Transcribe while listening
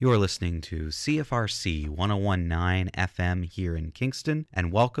You're listening to CFRC 1019 FM here in Kingston,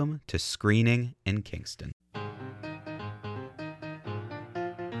 and welcome to Screening in Kingston.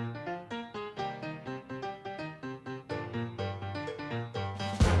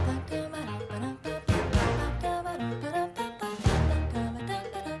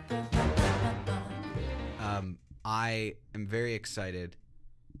 I am very excited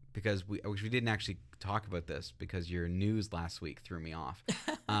because we didn't actually talk about this because your news last week threw me off.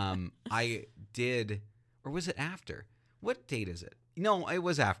 I did, or was it after? What date is it? No, it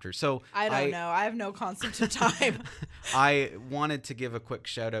was after. So I don't know. I have no concept of time. I wanted to give a quick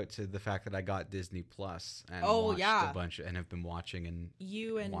shout out to the fact that I got Disney Plus and watched a bunch and have been watching and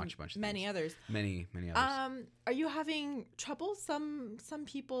watch a bunch of many things. others. Many others. Are you having trouble? Some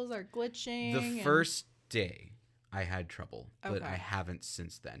people's are glitching. The first day I had trouble, but Okay. I haven't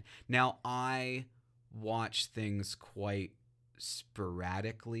since then. Now I watch things quite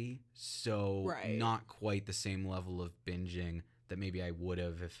sporadically, so not quite the same level of binging that maybe I would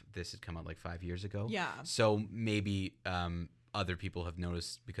have if this had come out like 5 years ago. Yeah. So maybe other people have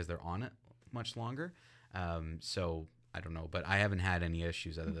noticed because they're on it much longer. So I don't know, but I haven't had any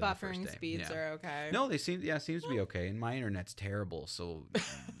issues other than the first buffering day. speeds are okay. No, they seems to be okay, and my internet's terrible, so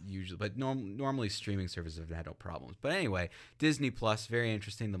usually, but normally streaming services have had no problems. But anyway, Disney Plus, very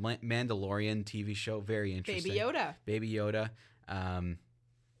interesting. The Mandalorian TV show, very interesting. Baby Yoda.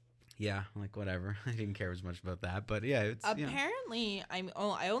 Yeah, like whatever. I didn't care as much about that, but yeah, it's apparently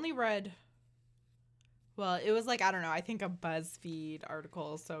I only read. Well, it was like, I don't know. I think a BuzzFeed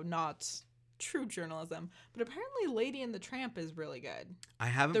article, so not true journalism, but apparently Lady and the Tramp is really good. I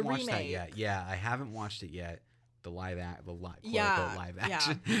haven't watched that yet. Yeah, I haven't watched it yet. The live action. Yeah.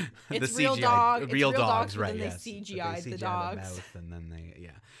 The It's CGI, real dogs, right? But then Yes, they but CGI'd the dogs. mouth and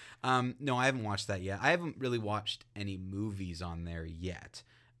then no, I haven't watched that yet. I haven't really watched any movies on there yet.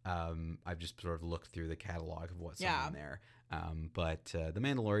 I've just sort of looked through the catalog of what's on there. But The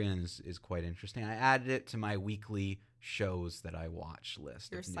Mandalorian is quite interesting. I added it to my weekly shows that I watch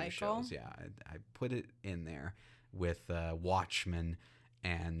list. Your of new cycle? shows. Yeah, I put it in there with Watchmen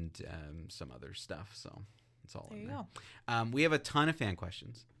and some other stuff. So it's all in there. Go. We have a ton of fan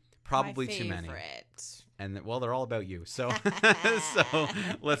questions. Probably My too many. favorite. And they're all about you. So so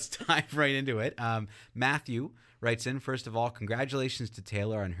let's dive right into it. Matthew writes in, first of all, congratulations to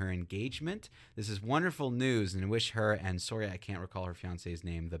Taylor on her engagement. This is wonderful news and wish her, and sorry I can't recall her fiance's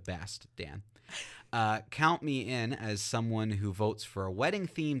name, the best, Dan. Count me in as someone who votes for a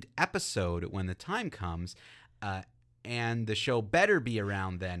wedding-themed episode when the time comes, and the show better be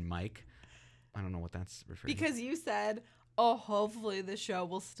around then, Mike. I don't know what that's referring to. Because you said, oh, hopefully the show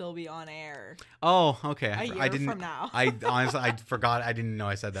will still be on air. Oh, okay. A year from now. I honestly, I forgot. I didn't know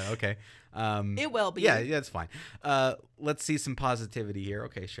I said that. Okay. It will be. Yeah, it's fine. Let's see some positivity here.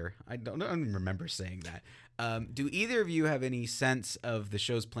 Okay, sure. I don't even remember saying that. Do either of you have any sense of the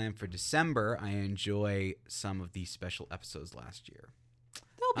show's plan for December? I enjoy some of the special episodes last year.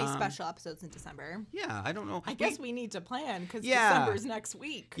 There'll be special episodes in December. Yeah, I don't know. I guess we need to plan because December's next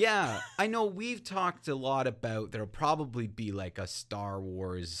week. Yeah, I know we've talked a lot about there'll probably be like a Star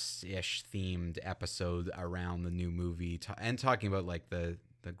Wars-ish themed episode around the new movie and talking about like the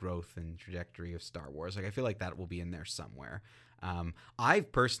growth and trajectory of Star Wars. Like I feel like that will be in there somewhere.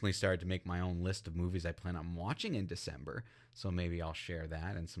 I've personally started to make my own list of movies I plan on watching in December, so maybe I'll share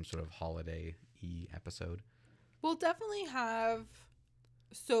that in some sort of holiday-y episode. We'll definitely have...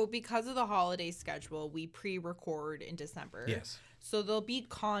 So because of the holiday schedule, we pre-record in December. Yes. So there'll be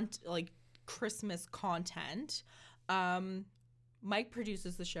like Christmas content. Mike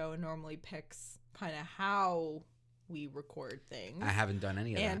produces the show and normally picks kind of how we record things. I haven't done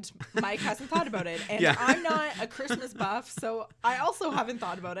any of that. And Mike hasn't thought about it. And Yeah. I'm not a Christmas buff, so I also haven't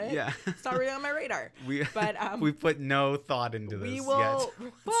thought about it. Yeah. It's not really on my radar. We we put no thought into this we will.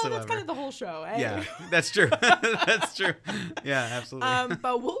 yet. Well, that's kind of the whole show. Eh? Yeah, that's true. That's true. Yeah, absolutely.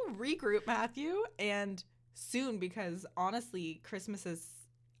 But we'll regroup, Matthew, and soon because honestly, Christmas is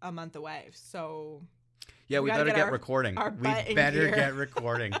a month away. So yeah, we better get recording. We better get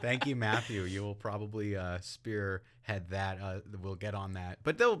recording. Thank you, Matthew. You will probably spearhead that. We'll get on that.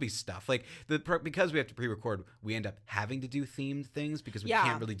 But there will be stuff like because we have to pre-record. We end up having to do themed things because we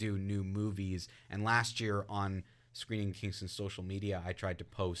can't really do new movies. And last year on Screening Kingston social media, I tried to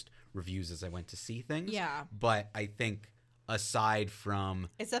post reviews as I went to see things. Yeah. But I think aside from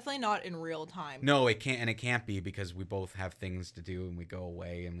It's definitely not in real time. no, it can't be because we both have things to do and we go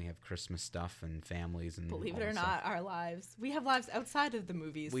away and we have Christmas stuff and families and Believe all it or that not, stuff. our lives. We have lives outside of the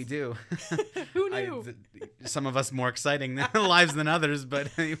movies. We do. Who knew? Some of us more exciting lives than others, but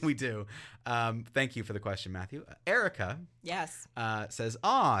we do. Thank you for the question, Matthew. Erica Yes. says,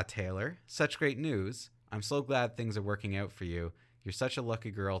 Taylor, such great news. I'm so glad things are working out for you. You're such a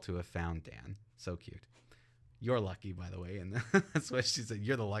lucky girl to have found Dan. So cute. You're lucky, by the way, and that's what she said.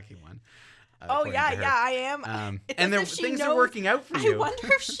 You're the lucky one. According to her. I am. It's And as if she things are knows- working out for you. I wonder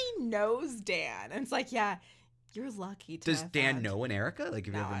if she knows Dan. And it's like, yeah, you're lucky to Does have Dan found- know an Erica? Like,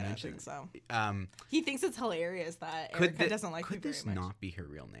 have No, you ever I don't mentioned? think so. Um, He thinks it's hilarious that could Erica doesn't like me could very this much. not be her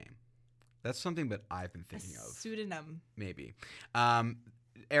real name? That's something that I've been A thinking of. pseudonym. Maybe.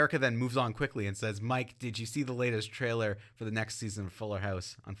 Erica then moves on quickly and says, Mike, did you see the latest trailer for the next season of Fuller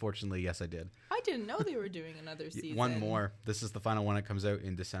House? Unfortunately, yes, I did. I didn't know they were doing another season. One more. This is the final one. It comes out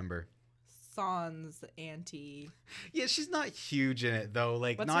in December. Sans auntie. Yeah, she's not huge in it, though.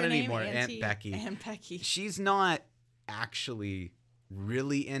 Like, What's not her name? anymore. Auntie? Aunt Becky. Aunt Becky. She's not actually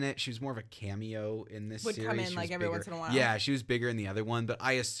really in it. She was more of a cameo in this Would series. come in, She like, was every bigger. once in a while. Yeah, she was bigger in the other one, but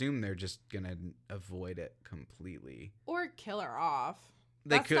I assume they're just going to avoid it completely. Or kill her off.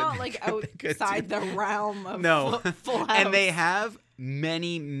 They That's could. not they like could- they could outside do- the realm of No. Full House. And they have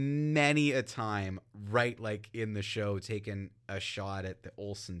many a time, right, like in the show, taken a shot at the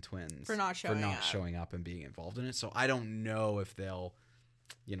Olsen twins For not showing up. and being involved in it. So I don't know if they'll,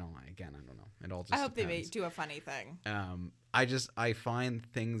 again, I don't know. It all just I hope depends. they do a funny thing. I find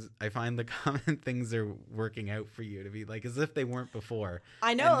the common things are working out for you to be like as if they weren't before.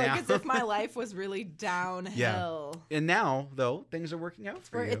 I know, And like now- as if my life was really downhill. And now though, things are working out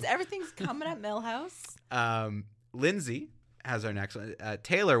for Where you. it's everything's coming at Millhouse. Lindsay has our next one.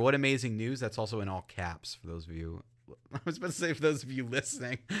 Taylor, what amazing news. That's also in all caps for those of you. I was about to say for those of you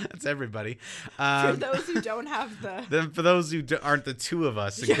listening. That's everybody. For those who don't have the Then for those who aren't the two of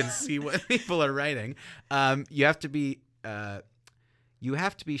us and Yeah. can see what people are writing, you have to be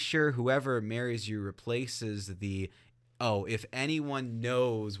sure whoever marries you replaces the if anyone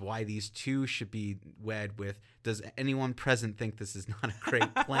knows why these two should be wed with, does anyone present think this is not a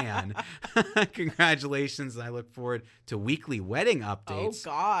great plan? Congratulations, and I look forward to weekly wedding updates.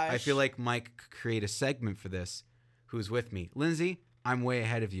 Oh gosh. I feel like Mike could create a segment for this. Who's with me? Lindsay, I'm way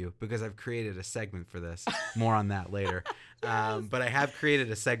ahead of you because I've created a segment for this. More on that later. But I have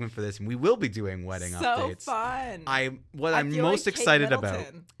created a segment for this, and we will be doing wedding updates. So fun. What I I'm feel most like Kate excited about,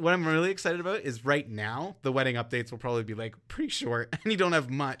 Middleton. what I'm really excited about is right now, the wedding updates will probably be like pretty short, and you don't have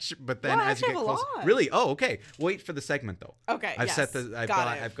much. But then Well, I as you get actually have a closer, lot. really, okay. Wait for the segment though. Okay. I've yes. set the. I've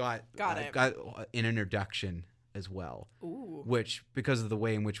Got got an introduction as well, Ooh. which because of the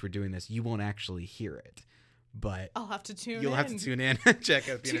way in which we're doing this, you won't actually hear it, but I'll have to tune in. you'll have to tune in and check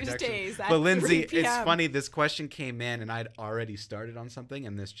out the introduction. Tuesdays at But Lindsay, 3 it's p.m. funny. This question came in, and I'd already started on something,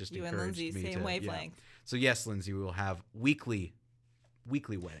 and this just You and encouraged Lindsay, me same to, wavelength. Yeah. So yes, Lindsay, we will have weekly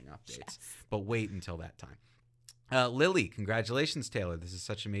wedding updates, Yes. but wait until that time. Lily, congratulations, Taylor. This is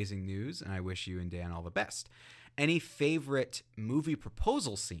such amazing news, and I wish you and Dan all the best. Any favorite movie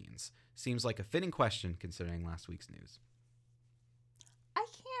proposal scenes? Seems like a fitting question considering last week's news. I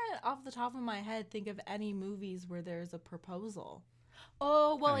can't, off the top of my head, think of any movies where there's a proposal.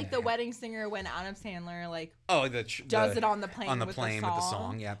 Oh, well, like The Wedding Singer when Adam Sandler Oh, does it on the plane on the with plane the with the song,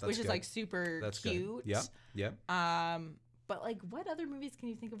 song. Yeah, that's which is good. like super That's cute. good. Yep. But like, what other movies can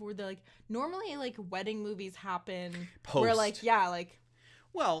you think of where they're like normally like wedding movies happen Post. where like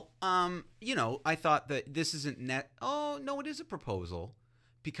Well, I thought that this isn't net. Oh no, it is a proposal.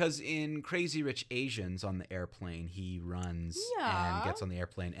 Because in Crazy Rich Asians on the airplane, he runs Yeah. and gets on the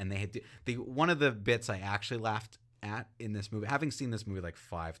airplane, and one of the bits I actually laughed at in this movie, having seen this movie like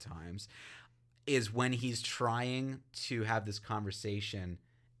 5 times, is when he's trying to have this conversation,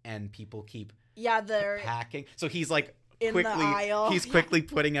 and people keep they're packing. So he's like in the quickly, aisle. he's Yeah. quickly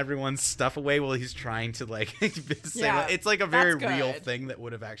putting everyone's stuff away while he's trying to like say Yeah, it's like a very that's real good. thing that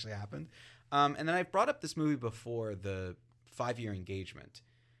would have actually happened. And then I've brought up this movie before, the 5-Year Engagement.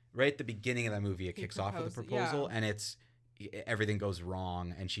 Right at the beginning of that movie, it kicks off with a proposal, and everything goes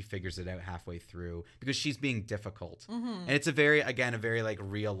wrong, and she figures it out halfway through because she's being difficult. Mhm. And it's a very like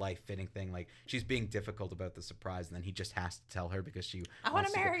real life fitting thing. Like she's being difficult about the surprise, and then he just has to tell her because I want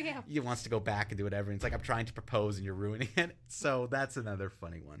to marry you. he wants to go back and do whatever. And it's like, I'm trying to propose and you're ruining it. So that's another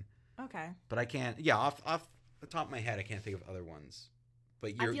funny one. Okay. But I can't. Yeah, off the top of my head, I can't think of other ones.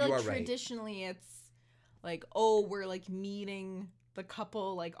 But I you feel like are right. traditionally it's like, oh, we're like meeting the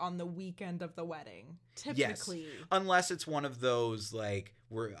couple like on the weekend of the wedding. Yes, Typically. unless it's one of those like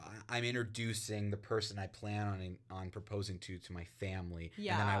where I'm introducing the person I plan on proposing to my family, and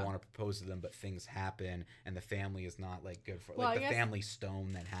then I Yeah. want to propose to them, but things happen, and the family is not like good for Well, like I the guess- family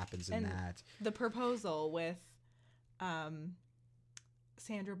stone that happens in and that. The proposal with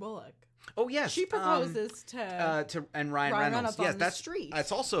Sandra Bullock. Oh yes, She proposes to and Ryan Ryan Reynolds. Reynolds Yes, on the that's street.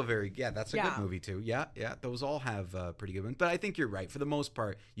 That's also a very that's a Yeah. good movie too. Yeah, yeah, those all have pretty good ones. But I think you're right. For the most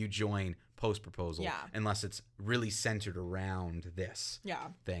part, you join post proposal, Yeah. unless it's really centered around this Yeah.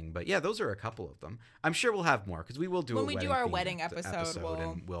 thing. But yeah, those are a couple of them. I'm sure we'll have more because we will do When a we wedding do our themed wedding episode,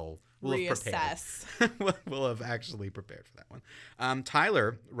 and we'll have reassess. prepared. we'll have actually prepared for that one.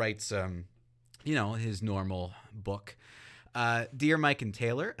 Tyler writes, his normal book. Dear Mike and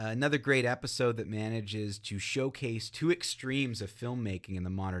Taylor, another great episode that manages to showcase two extremes of filmmaking in the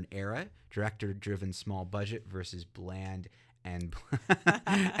modern era: director-driven small budget versus bland and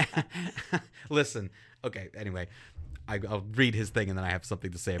listen. Okay, anyway, I'll read his thing and then I have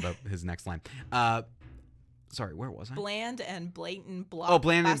something to say about his next line. Sorry, where was I? Bland and blatant blockbuster. Oh,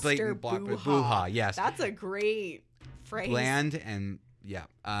 bland and blatant boo-ha. Yes, That's a great phrase. bland and yeah.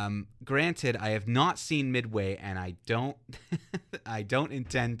 Granted, I have not seen Midway, and I don't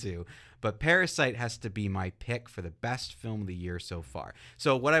intend to. But Parasite has to be my pick for the best film of the year so far.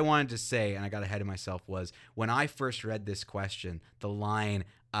 So what I wanted to say, and I got ahead of myself, was when I first read this question, the line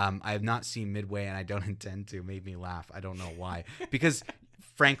 "I have not seen Midway, and I don't intend to" made me laugh. I don't know why, because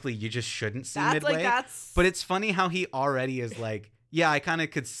frankly, you just shouldn't see Midway. But it's funny how he already is like, yeah, I kind of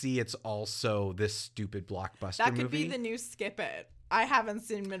could see it's also this stupid blockbuster That could movie. be the new skip it. I haven't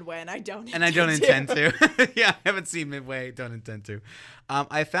seen Midway, and I don't intend to. Yeah, I haven't seen Midway, don't intend to.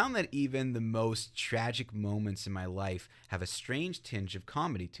 I found that even the most tragic moments in my life have a strange tinge of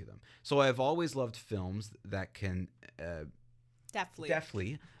comedy to them. So I've always loved films that can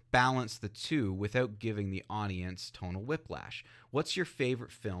deftly balance the two without giving the audience tonal whiplash. What's your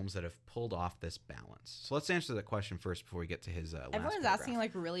favorite films that have pulled off this balance? So let's answer that question first before we get to his last Everyone's paragraph. asking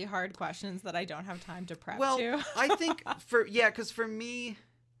like really hard questions that I don't have time to prep Well, to. I think because for me,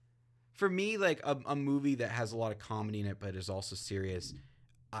 like a movie that has a lot of comedy in it but is also serious,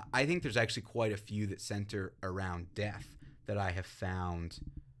 I think there's actually quite a few that center around death that I have found.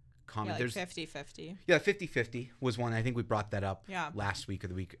 Yeah, like There's 50-50. Yeah, 50-50 was one. I think we brought that up Yeah. last week or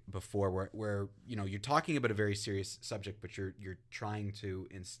the week before, where you're talking about a very serious subject, but you're trying to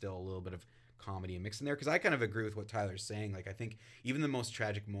instill a little bit of comedy and mix in there. Because I kind of agree with what Tyler's saying. Like, I think even the most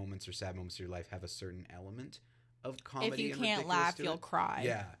tragic moments or sad moments of your life have a certain element of comedy. If you and can't ridiculous laugh, to you'll it. cry.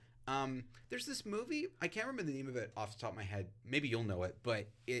 Yeah. There's this movie, I can't remember the name of it off the top of my head. Maybe you'll know it, but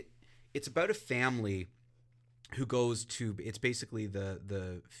it's about a family who goes to, it's basically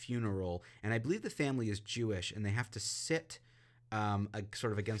the funeral, and I believe the family is Jewish, and they have to sit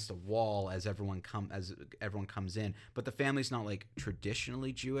sort of against a wall as everyone comes in, but the family's not like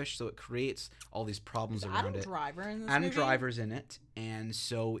traditionally Jewish, so it creates all these problems around Adam it. Driver in this Adam movie? Driver's in it, and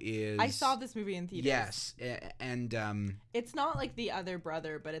so is I saw this movie in theaters. Yes, and It's not like The Other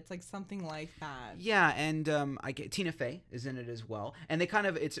Brother, but it's like something like that. yeah, and I get Tina Fey is in it as well, and they kind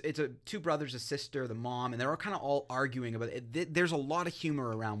of it's two brothers, a sister, the mom, and they're all kind of all arguing about it. There's a lot of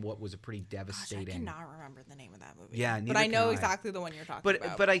humor around what was a pretty devastating. Gosh, I cannot remember the name of that movie. Yeah, but neither I know can I. exactly the one you're talking But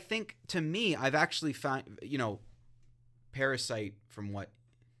about. but I think to me, I've actually found Parasite, from what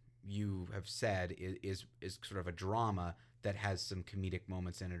you have said, is sort of a drama that has some comedic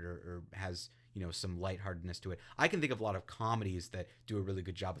moments in it, or has some lightheartedness to it. I can think of a lot of comedies that do a really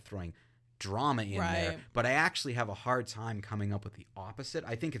good job of throwing drama in there, Right. but I actually have a hard time coming up with the opposite.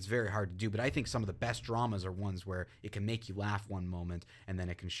 I think it's very hard to do, but I think some of the best dramas are ones where it can make you laugh one moment and then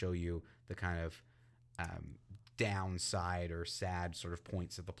it can show you the kind of downside or sad sort of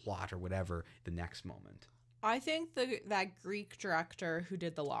points of the plot or whatever the next moment. I think that Greek director who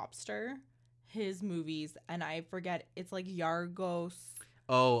did The Lobster, his movies, and I forget, it's like Yargos.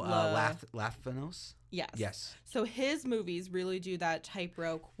 Oh, Lathanos? Yes. Yes. So his movies really do that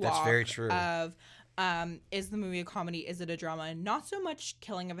tightrope walk. That's very true. Of is the movie a comedy? Is it a drama? Not so much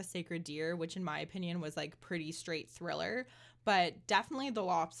Killing of a Sacred Deer, which in my opinion was like pretty straight thriller, but definitely The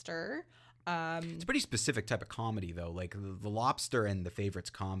Lobster. It's a pretty specific type of comedy, though. Like the Lobster and The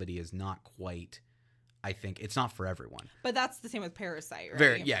Favorites comedy is not quite. I think it's not for everyone. But that's the same with Parasite, right?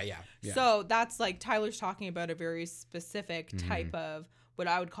 Very, yeah. So that's like Tyler's talking about a very specific type of what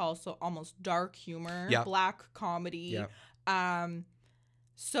I would call almost dark humor, Yep. black comedy. Yep.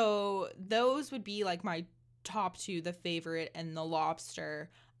 So those would be like my top two, The Favorite and The Lobster.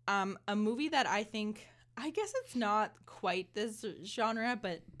 A movie that I guess it's not quite this genre,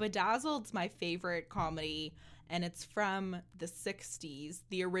 but Bedazzled's my favorite comedy. and it's from the 60s,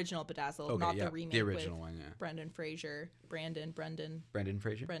 the original Bedazzled, Okay, not yeah, the remake the original with one, yeah. Brendan Fraser. Brendan Fraser?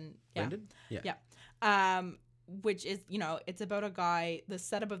 Yeah. Brendan? Yeah. Yeah. Which is, it's about a guy. The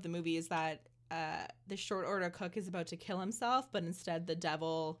setup of the movie is that the short order cook is about to kill himself, but instead the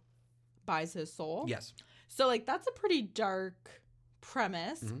devil buys his soul. Yes. So, like, that's a pretty dark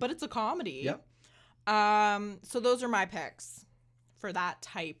premise, but it's a comedy. Yep. So those are my picks for that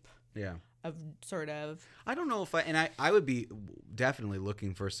type Yeah. of sort of. I don't know if I would be definitely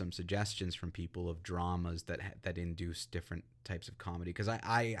looking for some suggestions from people of dramas that induce different types of comedy, because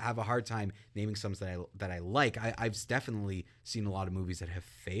I have a hard time naming some that I like. I've definitely seen a lot of movies that have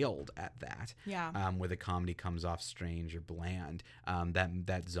failed at that. Yeah. Where the comedy comes off strange or bland.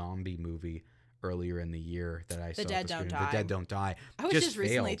 That zombie movie earlier in the year that I saw. Dead Don't Die. The Dead Don't Die. I was just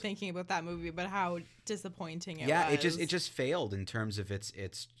recently failed. thinking about that movie, but how disappointing it was. Yeah, it just failed in terms of its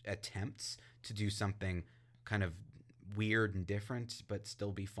attempts to do something kind of weird and different, but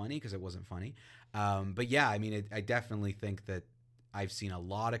still be funny, because it wasn't funny. But yeah, I mean, I definitely think that I've seen a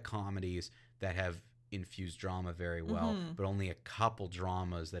lot of comedies that have infused drama very well, but only a couple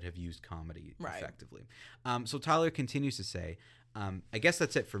dramas that have used comedy effectively. So Tyler continues to say, I guess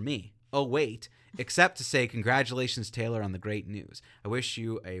that's it for me. Oh, wait, except to say congratulations, Taylor, on the great news. I wish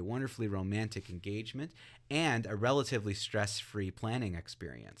you a wonderfully romantic engagement and a relatively stress-free planning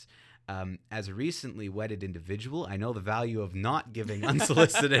experience. As a recently wedded individual, I know the value of not giving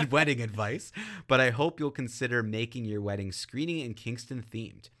unsolicited wedding advice, but I hope you'll consider making your wedding screening and Kingston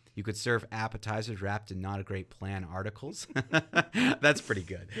themed. You could serve appetizers wrapped in not a great plan articles. That's pretty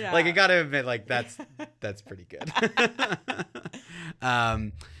good. Yeah. Like, I gotta admit, like, that's pretty good.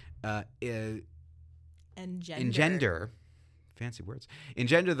 Engender. Fancy words.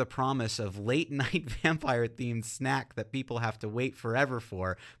 Engender the promise of late night vampire themed snack that people have to wait forever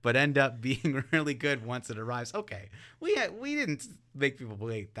for, but end up being really good once it arrives. Okay, we didn't make people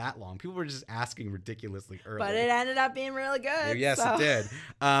wait that long. People were just asking ridiculously early, but it ended up being really good. Yes, so. It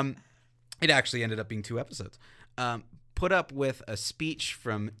did. It actually ended up being 2 episodes. Put up with a speech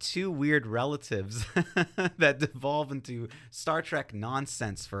from 2 weird relatives that devolve into Star Trek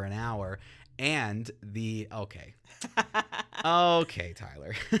nonsense for an hour. And okay,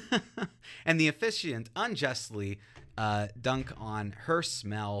 Tyler, and the officiant unjustly dunk on her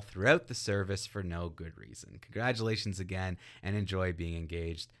smell throughout the service for no good reason. Congratulations again, and enjoy being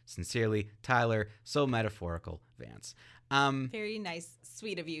engaged. Sincerely, Tyler. So metaphorical, Vance. Very nice,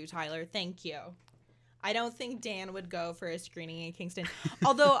 sweet of you, Tyler. Thank you. I don't think Dan would go for a screening in Kingston,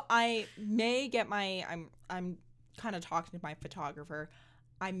 although I may get I'm kind of talking to my photographer.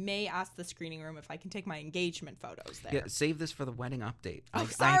 I may ask the screening room if I can take my engagement photos there. Yeah, save this for the wedding update. Oh,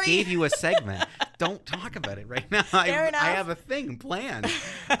 sorry. I gave you a segment. Don't talk about it right now. Fair enough. I have a thing planned.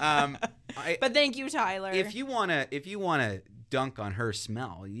 But thank you, Tyler. If you wanna dunk on her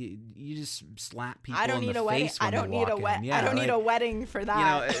smell, you just slap people I don't in need the a wedding. face when I don't they need a walk wed. in. Yeah, I don't need a wedding for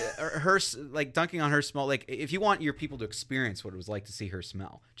that. Her like dunking on her smell. Like, if you want your people to experience what it was like to see her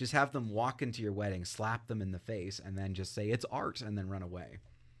smell, just have them walk into your wedding, slap them in the face, and then just say it's art, and then run away.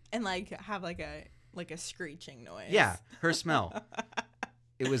 And like have like a screeching noise. Yeah, her smell.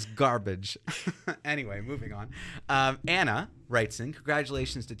 It was garbage. Anyway, moving on. Anna writes in,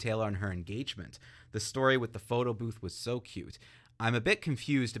 congratulations to Taylor on her engagement. The story with the photo booth was so cute. I'm a bit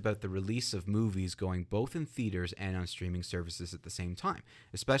confused about the release of movies going both in theaters and on streaming services at the same time,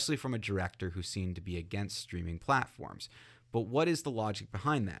 especially from a director who seemed to be against streaming platforms. But what is the logic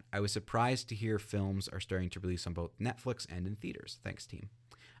behind that? I was surprised to hear films are starting to release on both Netflix and in theaters. Thanks, team.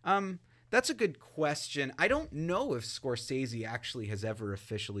 That's a good question. I don't know if Scorsese actually has ever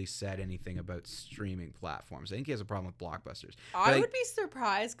officially said anything about streaming platforms. I think he has a problem with blockbusters. I would be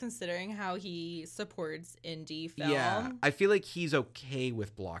surprised considering how he supports indie film. Yeah, I feel like he's okay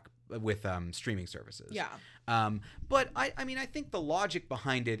with streaming services. Yeah. But I mean, I think the logic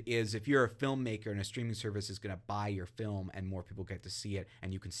behind it is if you're a filmmaker and a streaming service is going to buy your film and more people get to see it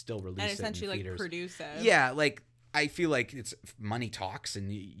and you can still release and it in essentially theaters. Produce it. Yeah, like I feel like it's money talks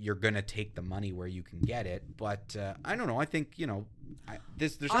and you're going to take the money where you can get it. But I don't know. I think,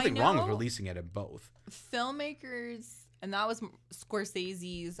 there's nothing wrong with releasing it in both. Filmmakers, and that was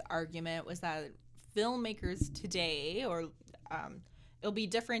Scorsese's argument, was that filmmakers today, or it'll be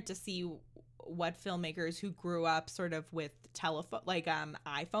different to see what filmmakers who grew up sort of with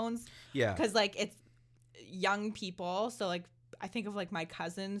iPhones. Yeah. Because like it's young people. So like I think of like my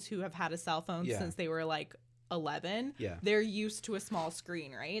cousins who have had a cell phone since they were like 11. Yeah. They're used to a small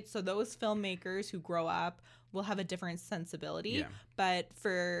screen, right? So those filmmakers who grow up will have a different sensibility. Yeah. But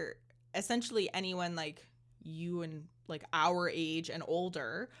for essentially anyone like you and like our age and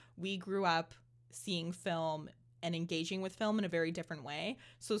older, we grew up seeing film and engaging with film in a very different way.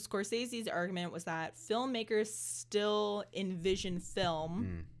 So Scorsese's argument was that filmmakers still envision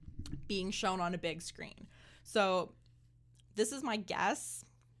film being shown on a big screen. So this is my guess,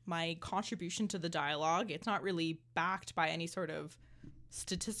 my contribution to the dialogue. It's not really backed by any sort of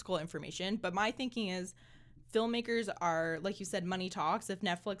statistical information, but my thinking is filmmakers are, like you said, money talks. If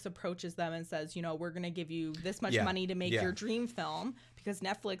Netflix approaches them and says, you know, we're going to give you this much money to make your dream film, because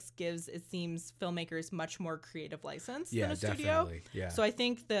Netflix gives, it seems, filmmakers much more creative license than a studio. Definitely. Yeah. So I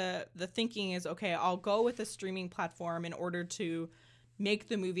think the thinking is, okay, I'll go with a streaming platform in order to make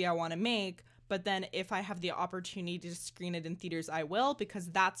the movie I want to make. But then if I have the opportunity to screen it in theaters, I will, because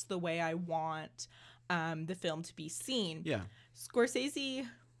that's the way I want the film to be seen. Yeah. Scorsese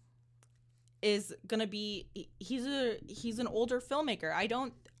is gonna be, he's an older filmmaker. I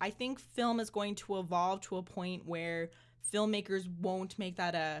think film is going to evolve to a point where filmmakers won't make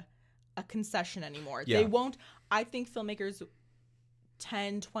that a concession anymore. Yeah. They won't. I think filmmakers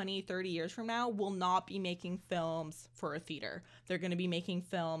 10, 20, 30 years from now will not be making films for a theater. They're going to be making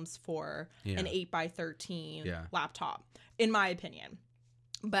films for an 8x13 laptop, in my opinion.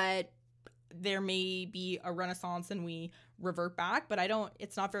 But there may be a renaissance and we revert back, but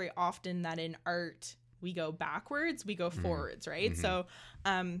it's not very often that in art we go backwards, we go forwards, right? So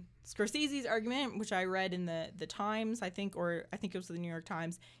Scorsese's argument, which I read in the Times, I think it was the New York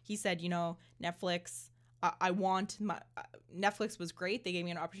Times, he said, you know, Netflix, Netflix was great. They gave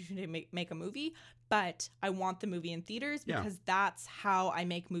me an opportunity to make a movie, but I want the movie in theaters because that's how I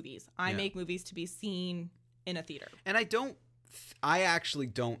make movies. I make movies to be seen in a theater. And I actually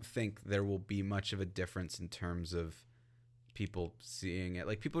don't think there will be much of a difference in terms of people seeing it.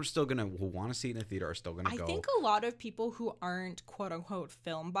 Like, people are still gonna who want to see it in a theater are still gonna go. I think a lot of people who aren't quote unquote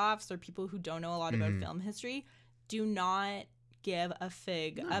film buffs or people who don't know a lot about film history do not give a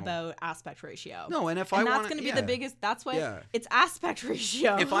fig about aspect ratio. No, and that's going to be the biggest. That's why it's aspect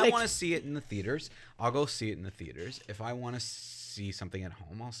ratio. If I want to see it in the theaters, I'll go see it in the theaters. If I want to see something at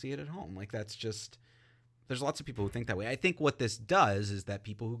home, I'll see it at home. Like, that's just. There's lots of people who think that way. I think what this does is that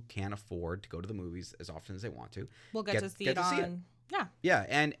people who can't afford to go to the movies as often as they want to will get to see it on. Yeah. Yeah,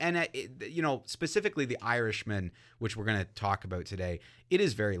 and you know, specifically The Irishman, which we're going to talk about today, it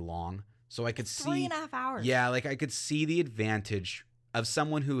is very long. So I could see 3.5 hours. Yeah, like I could see the advantage of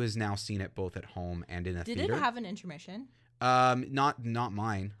someone who has now seen it both at home and in a theater. Did it have an intermission? Not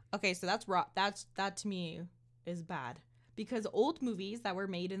mine. Okay, so that's raw. that to me is bad, because old movies that were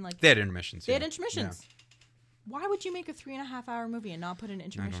made in like they had intermissions. They had intermissions. Yeah. Why would you make a 3.5 hour movie and not put an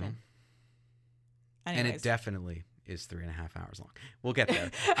intermission? And it definitely is 3.5 hours long. We'll get there.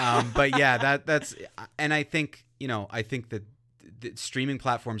 But yeah, that's, and I think that the streaming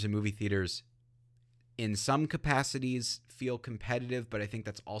platforms and movie theaters in some capacities feel competitive, but I think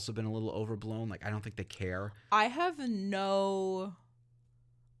that's also been a little overblown. Like, I don't think they care. I'm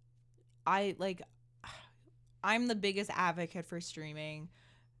the biggest advocate for streaming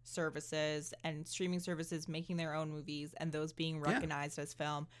services and streaming services making their own movies and those being recognized as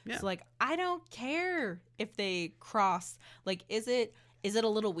film. So like, I don't care if they cross. Like, is it a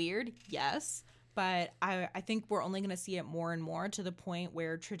little weird? Yes. But I think we're only going to see it more and more to the point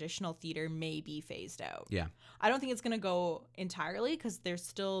where traditional theater may be phased out. Yeah. I don't think it's going to go entirely, because there's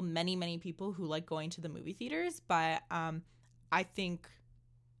still many, many people who like going to the movie theaters. But I think,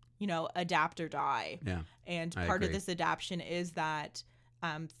 you know, adapt or die. Yeah. And part of this adaptation is that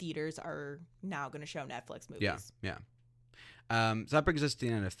theaters are now going to show Netflix movies. Yeah. So that brings us to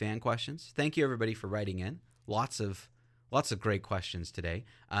the end of fan questions. Thank you, everybody, for writing in. Lots of great questions today.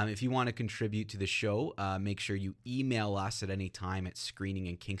 If you want to contribute to the show, make sure you email us at any time at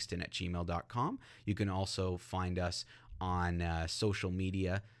screeninginkingston@gmail.com. You can also find us on social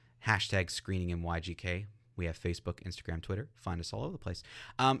media, #screeninginYGK. We have Facebook, Instagram, Twitter. Find us all over the place.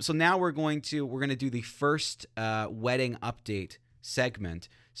 So now we're going to do the first wedding update segment.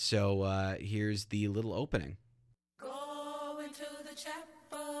 So here's the little opening. Go into the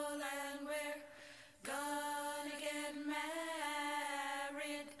chapel and we're gonna get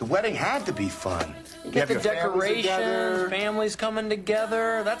married. The wedding had to be fun. You get the decorations, families coming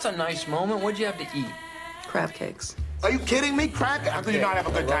together. That's a nice moment. What'd you have to eat? Crab cakes. Are you kidding me? Crab cakes? How could you not have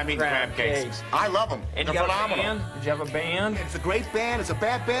a good time eating crab cakes? I love them. And they're you got phenomenal. A band? Did you have a band? It's a great band. It's a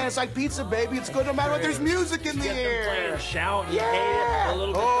bad band. It's like pizza, baby. It's good no matter what. There's music in the air. Playing, shouting, yeah. A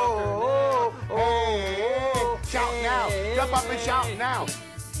little bit. Hey. Shout now. Jump up and shout now.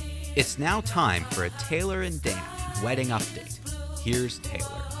 It's now time for a Taylor and Dan wedding update. Here's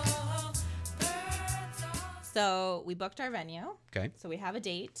Taylor. So we booked our venue. Okay. So we have a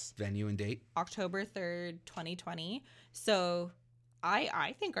date. Venue and date. October 3rd, 2020. So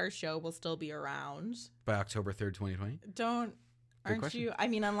I think our show will still be around. By October 3rd, 2020? Aren't question. you? I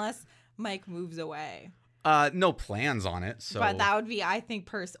mean, unless Mike moves away. No plans on it. So But that would be, I think,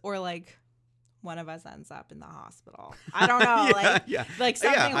 or like one of us ends up in the hospital. I don't know, like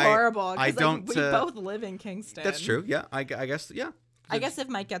something horrible. I 'cause, don't. Like, we both live in Kingston. That's true. Yeah, I guess. Yeah. I guess if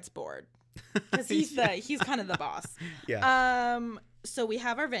Mike gets bored, because he's kind of the boss. Yeah. So we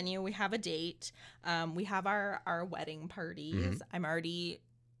have our venue, we have a date, we have our wedding parties. Mm-hmm. I'm already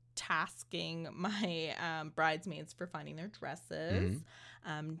tasking my bridesmaids for finding their dresses.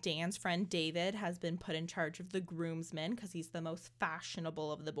 Dan's friend David has been put in charge of the groomsmen because he's the most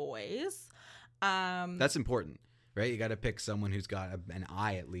fashionable of the boys. That's important, right? You got to pick someone who's got an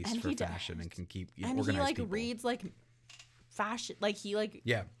eye at least And for he fashion does. and can keep And he organize like people. reads like fashion, like he like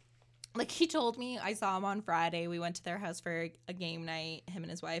Yeah. like he told me, I saw him on Friday. We went to their house for a game night, him and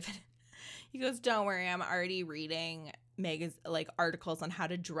his wife. He goes, "Don't worry, I'm already reading articles on how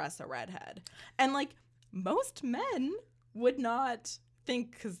to dress a redhead." And like most men would not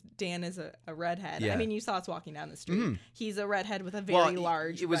think, because Dan is a redhead. Yeah. I mean, you saw us walking down the street. Mhm. He's a redhead with a very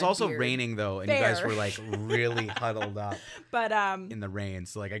large. It was red also beard. raining though, and you guys Fair. were like really huddled up But in the rain,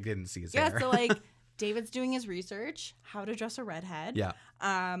 so like I didn't see his yeah, hair. so like David's doing his research, how to dress a redhead. Yeah.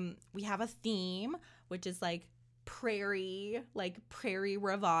 We have a theme, which is like prairie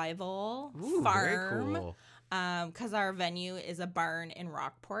revival, Ooh, farm. very cool. Because our venue is a barn in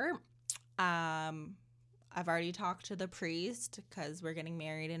Rockport. I've already talked to the priest because we're getting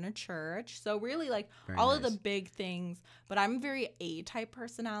married in a church. So really like Very all of nice. the big things. But I'm a very A-type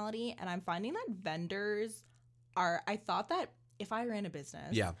personality, and I'm finding that vendors I thought that if I ran a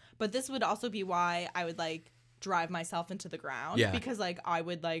business, Yeah. but this would also be why I would like drive myself into the ground. Yeah. Because like I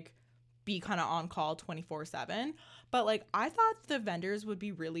would like be kind of on call 24/7. But like I thought the vendors would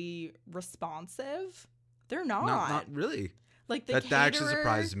be really responsive. They're not. Not really. Like the That caterer, actually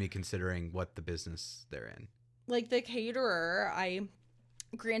surprises me considering what the business they're in. Like the caterer, I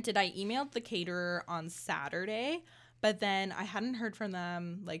emailed the caterer on Saturday, but then I hadn't heard from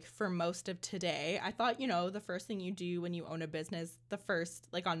them like for most of today. I thought, the first thing you do when you own a business,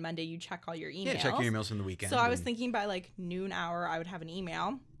 like on Monday, you check all your emails. Yeah, check your emails from the weekend. So I was and- thinking by like noon hour, I would have an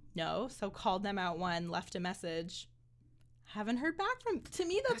email. No. So called them at 1, left a message. Haven't heard back from. To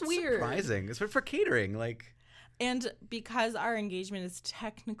me, that's weird. Surprising. It's for catering. Like, And because our engagement is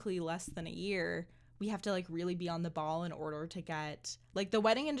technically less than a year, we have to like really be on the ball in order to get, like, the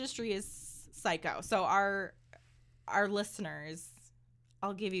wedding industry is psycho. So our listeners,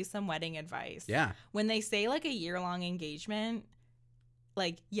 I'll give you some wedding advice. yeah. When they say like a year-long engagement,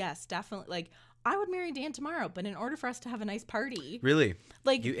 like, yes, definitely. Like, I would marry Dan tomorrow, but in order for us to have a nice party, Really?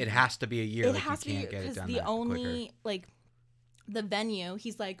 like It has to be a year. it Like, has you can't to be, get it because done the that only quicker. like the venue,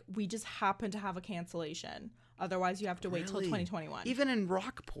 he's like, we just happen to have a cancellation. Otherwise, you have to wait till Really? 2021. Even in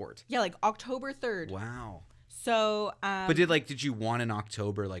Rockport. Yeah, like October 3rd. Wow. So, But did you want an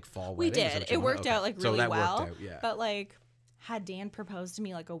October like fall we wedding? Is that did. what you It wanted? worked Okay. out like So really that well. worked out, yeah. But like, had Dan proposed to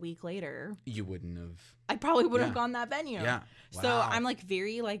me like a week later, You wouldn't have. I probably would have Yeah. gone that venue. Yeah. So Wow. I'm like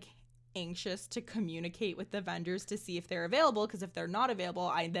very like anxious to communicate with the vendors to see if they're available, because if they're not available,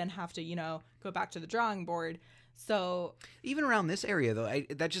 I then have to go back to the drawing board. So Even around this area, though,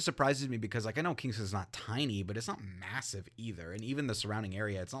 that just surprises me because, like, I know Kingston's not tiny, but it's not massive either. And even the surrounding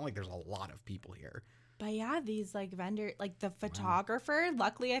area, it's not like there's a lot of people here. but yeah, these like vendor, like the photographer,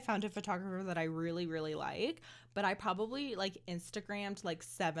 luckily I found a photographer that I really, really like, but I probably like Instagrammed like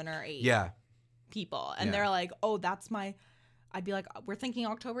 7 or 8 Yeah. people, and Yeah. they're like, oh, I'd be like, we're thinking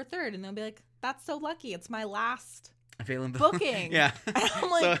October 3rd, and they'll be like, that's so lucky, it's my last Failing booking. Yeah. I'm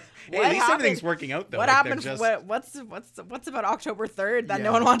like, so, hey, what at least everything's happened? working out, though. What Like, they're happened? just- What's about October 3rd that Yeah.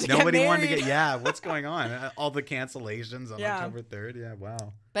 no one wanted to get Nobody married? wanted to get. Yeah. What's going on? All the cancellations on Yeah. October 3rd. Yeah.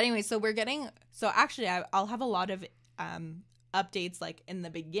 Wow. But anyway, so actually I'll have a lot of updates like in the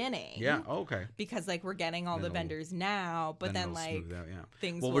beginning. Yeah. Oh, okay. Because like we're getting all the Then it'll- vendors now, but then it'll like smooth out, yeah.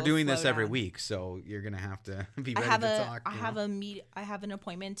 things. Well, will we're doing this slow every down. week, so you're gonna have to be I ready have to a talk. I have an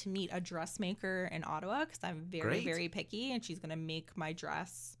appointment to meet a dressmaker in Ottawa because I'm very Great. very picky, and she's gonna make my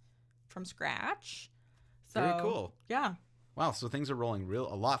dress from scratch. So Very cool. Yeah. Wow, so things are rolling a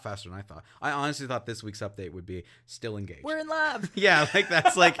lot faster than I thought. I honestly thought this week's update would be still engaged. We're in love. Yeah, like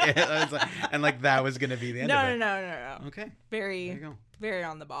that's like it. And like that was gonna be the end No, of no, it. no, no, no. Okay. Very, There you go. very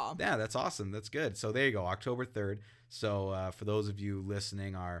on the ball. Yeah, that's awesome. That's good. So there you go, October 3rd. So for those of you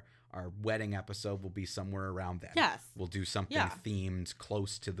listening, our wedding episode will be somewhere around then. Yes. We'll do something Yeah. themed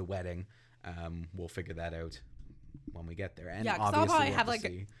close to the wedding. We'll figure that out. when we get there. And Yeah, because I'll obviously probably we'll have to like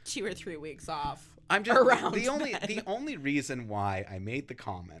see. 2 or 3 weeks off. I'm just around the only reason why I made the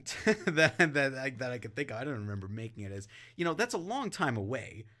comment that I could think of, I don't remember making it, is, that's a long time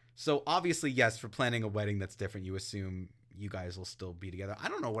away. So obviously, yes, for planning a wedding that's different, you assume you guys will still be together. I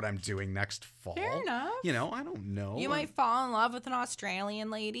don't know what I'm doing next fall. Fair enough. I don't know. You might fall in love with an Australian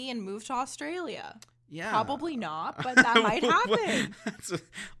lady and move to Australia. Yeah. Probably not, but that might happen. That's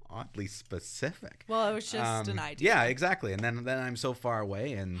oddly specific. Well, it was just an idea. Yeah, exactly. And then I'm so far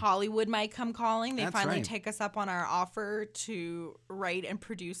away, and Hollywood might come calling. They That's finally right. take us up on our offer to write and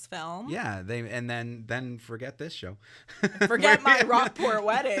produce film. yeah, then forget this show. Forget my Rockport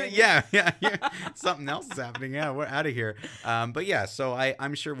wedding. yeah. Something else is happening. Yeah, we're out of here. But yeah, so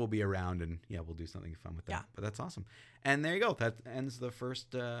I'm sure we'll be around, and yeah, we'll do something fun with that. Yeah. But that's awesome. And there you go. That ends the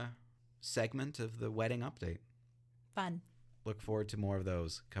first segment of the wedding update. Fun. Look forward to more of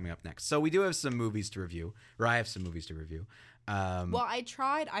those coming up next. So we do have some movies to review, or I have some movies to review. Well, I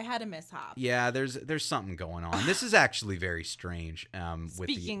tried. I had a mishap. Yeah, there's something going on. This is actually very strange.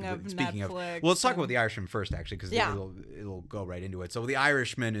 Speaking of Netflix, well, let's talk about The Irishman first, actually, because Yeah. it'll go right into it. So The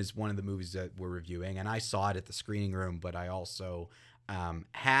Irishman is one of the movies that we're reviewing, and I saw it at the screening room, but I also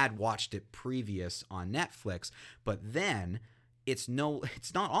had watched it previous on Netflix. But then it's not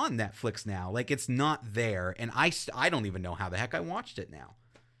on Netflix now. Like, it's not there, and I don't even know how the heck I watched it now,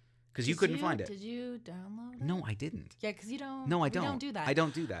 because you couldn't find it. Did you download it? No, I didn't. Yeah, because you don't. No, I we don't. don't do that. I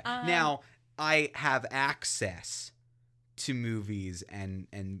don't do that. Now, I have access to movies and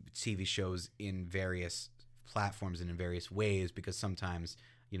TV shows in various platforms and in various ways, because sometimes,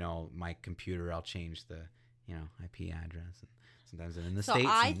 my computer, I'll change the, IP address, and sometimes I'm in the So States.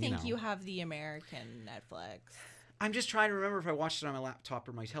 I and, think you have the American Netflix. I'm just trying to remember if I watched it on my laptop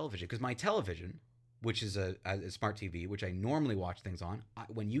or my television, because my television, which is a smart TV, which I normally watch things on,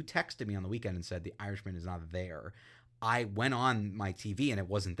 when you texted me on the weekend and said The Irishman is not there, I went on my TV and it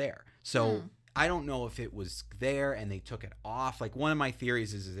wasn't there. So I don't know if it was there and they took it off. Like, one of my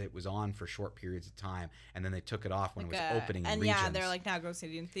theories is it was on for short periods of time and then they took it off when it was opening in and regions. yeah, they're like, now go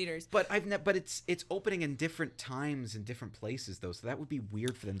see it in theaters. But but it's opening in different times in different places though, so that would be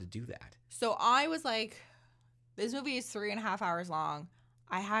weird for them to do that. So I was like, this movie is 3.5 hours long.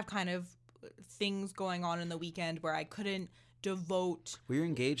 I have kind of things going on in the weekend where I couldn't devote. Well, you're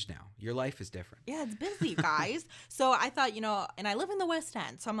engaged now. Your life is different. Yeah, it's busy, guys. So I thought, and I live in the West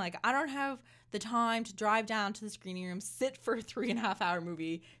End. So I'm like, I don't have the time to drive down to the screening room, sit for a 3.5 hour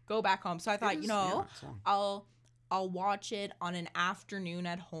movie, go back home. So I thought, It's long. I'll watch it on an afternoon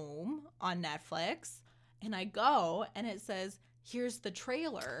at home on Netflix. And I go and it says, here's the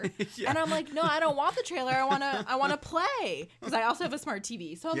trailer. Yeah. And I'm like, no, I don't want the trailer. I want to play, because I also have a smart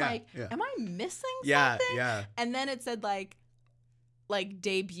TV. So I'm like, am I missing something? Yeah. And then it said like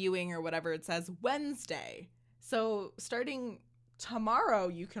debuting or whatever it says Wednesday. So starting tomorrow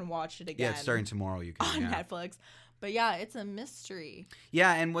you can watch it again. Yeah, starting tomorrow you can on Netflix. But yeah, it's a mystery.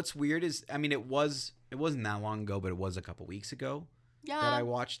 Yeah, and what's weird is, I mean, it wasn't that long ago, but it was a couple weeks ago that I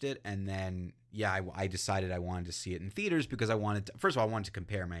watched it, and then I decided I wanted to see it in theaters because first of all, I wanted to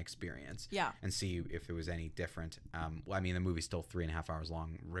compare my experience. Yeah. And see if it was any different. Well, I mean, the movie's still 3.5 hours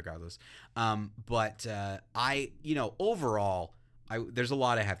long, regardless. But overall, there's a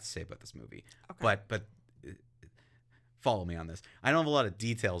lot I have to say about this movie. Okay. But follow me on this. I don't have a lot of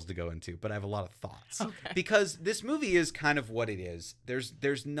details to go into, but I have a lot of thoughts. Okay. Because this movie is kind of what it is.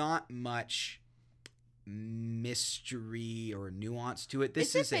 There's not much mystery or nuance to it.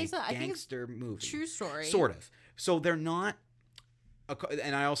 This is a gangster movie. True story. Sort of. So they're not.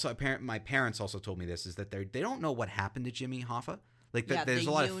 And my parents also told me this, is that they don't know what happened to Jimmy Hoffa. Like, there's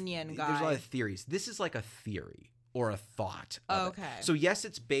a lot union guy. There's a lot of theories. This is like a theory or a thought. Okay. So yes,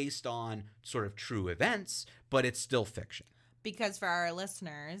 it's based on sort of true events, but it's still fiction. Because for our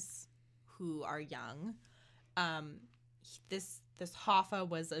listeners who are young, this Hoffa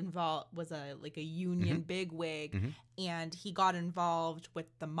was a union bigwig, and he got involved with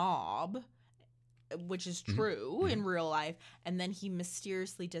the mob, which is true in real life, and then he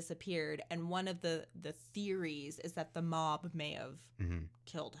mysteriously disappeared. And one of the theories is that the mob may have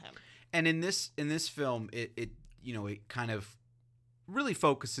killed him. And in this film, it kind of really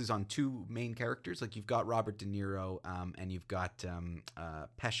focuses on two main characters. Like, you've got Robert De Niro, and you've got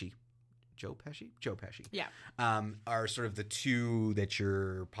Pesci. Joe Pesci. Yeah. Are sort of the two that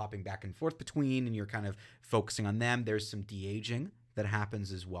you're popping back and forth between, and you're kind of focusing on them. There's some de-aging that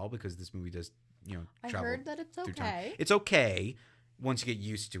happens as well, because this movie does, I travel heard that it's through time. okay. It's okay once you get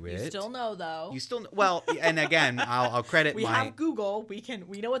used to it. You still know, though. Well, and again, I'll credit we have Google. We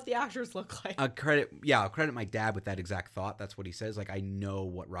know what the actors look like. I'll credit my dad with that exact thought. That's what he says. Like, I know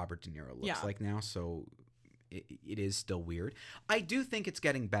what Robert De Niro looks like now, so it is still weird. I do think it's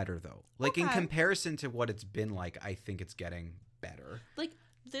getting better though. Like in Okay. comparison to what it's been like, I think it's getting better. Like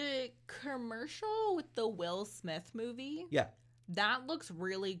the commercial with the Will Smith movie, Yeah. that looks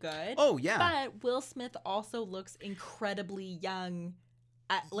really good. Oh yeah. But Will Smith also looks incredibly young.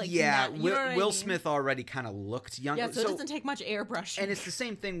 yeah, you know what I Will mean? Smith already kind of looked younger. Yeah, so it doesn't take much airbrushing. And it's the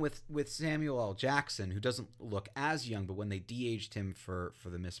same thing with Samuel L. Jackson, who doesn't look as young, but when they de-aged him for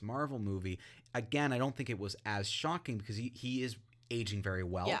the Miss Marvel movie, again, I don't think it was as shocking because he is aging very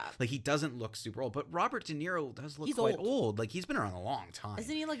well. Yeah. Like, he doesn't look super old, but Robert De Niro does look He's quite old. old. Like, he's been around a long time.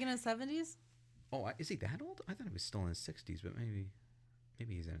 Isn't he like in his 70s? Oh, is he that old? I thought he was still in his 60s, but maybe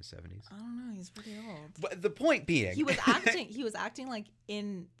he's in his 70s. I don't know. He's pretty old. But the point being, He was acting. He was acting like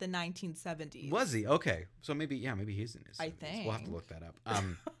in the 1970s. Was he? Okay. So maybe he's in his 70s. I think. We'll have to look that up.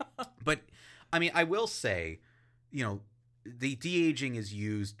 But, I mean, I will say, you know, the de-aging is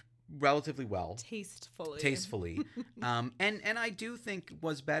used relatively well. Tastefully. And I do think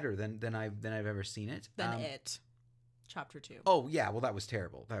was better than I've ever seen it. Than It. Chapter 2. Oh, yeah. Well, that was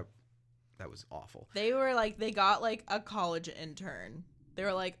terrible. That was awful. They were like, they got like a college intern. They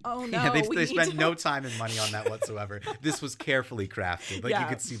were like, oh no. Yeah, they we spent need no to- time and money on that whatsoever. This was carefully crafted. Like, Yeah. you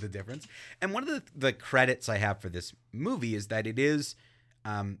could see the difference. And one of the credits I have for this movie is that it is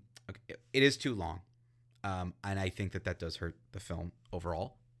too long. And I think that does hurt the film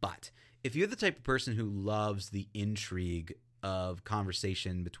overall. But if you're the type of person who loves the intrigue of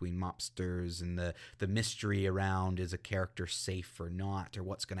conversation between mobsters and the mystery around is a character safe or not, or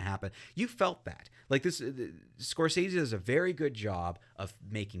what's going to happen, you felt that. Like, this, Scorsese does a very good job of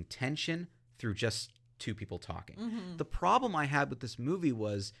making tension through just two people talking. Mm-hmm. The problem I had with this movie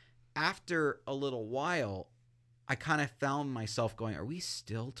was, after a little while, I kind of found myself going, are we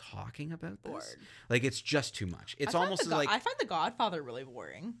still talking about this? Bored. Like, it's just too much. It's I find almost the like, I find The Godfather really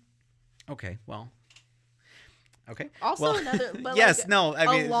boring. okay, well, okay. Also well, another- but yes, like no, I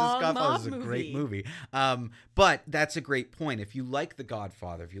a mean, long Godfather is a mob great movie. movie. But that's a great point. If you like The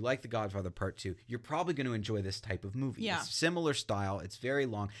Godfather, if you like The Godfather Part 2, you're probably going to enjoy this type of movie. Yeah. It's similar style. It's very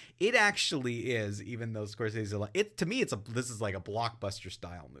long. It actually is, even though Scorsese, to me, this is like a blockbuster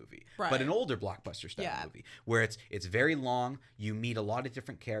style movie, but Right. an older blockbuster style Yeah. movie where it's very long. You meet a lot of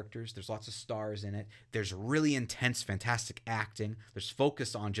different characters. There's lots of stars in it. There's really intense, fantastic acting. There's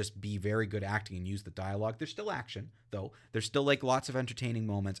focus on just be very good acting and use the dialogue. There's still action, though. There's still like lots of entertaining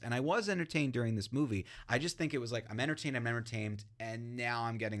moments, and I was entertained during this movie. I just think it was like, I'm entertained, and now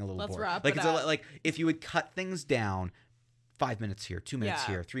I'm getting a little Let's bored. wrap Like, it it's up. like if you would cut things down, 5 minutes here, 2 minutes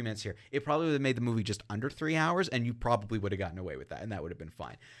Yeah. here, 3 minutes here, it probably would have made the movie just under 3 hours, and you probably would have gotten away with that, and that would have been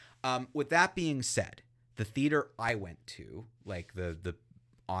fine. With that being said, the theater I went to, like the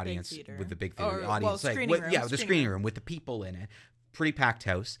audience theater. with the big theater Or, well, audience, like screening room, the screening screening room. room with the people in it, pretty packed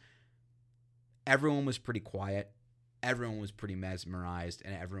house. Everyone was pretty quiet. Everyone was pretty mesmerized,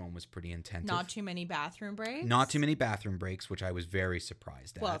 and everyone was pretty attentive. Not too many bathroom breaks. Not too many bathroom breaks, which I was very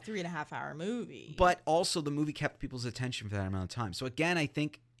surprised at. Well, 3.5 hour movie. But also the movie kept people's attention for that amount of time. So again, I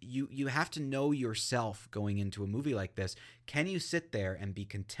think you have to know yourself going into a movie like this. Can you sit there and be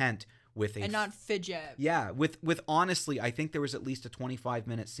content with a and not fidget. yeah, with honestly, I think there was at least a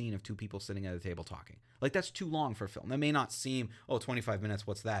 25-minute scene of two people sitting at a table talking. Like, that's too long for a film. That may not seem, 25 minutes,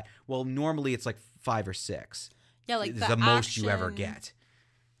 what's that? Well, normally it's like 5 or 6. Yeah, like It's the most you ever action- get.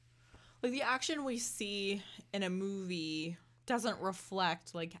 Like the action we see in a movie doesn't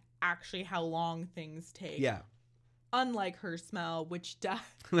reflect like actually how long things take. Yeah. Unlike Her Smell, which does.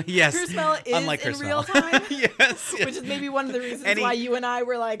 Yes. Her Smell is Unlike in Her real Smell. time. Yes. Which is maybe one of the reasons Any- why you and I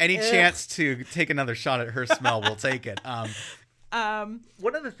were like, Any "Ugh." chance to take another shot at Her Smell, we'll take it.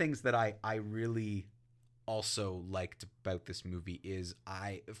 One of the things that I really also liked about this movie is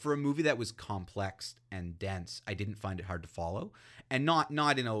for a movie that was complex and dense, I didn't find it hard to follow, and not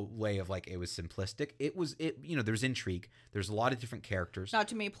in a way of like it was simplistic. There's intrigue. There's a lot of different characters. Not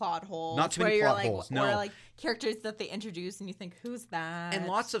too many plot holes. Not too where many you're plot like, holes, no. Or like characters that they introduce and you think, who's that? And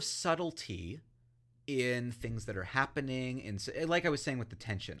lots of subtlety in things that are happening. And like I was saying with the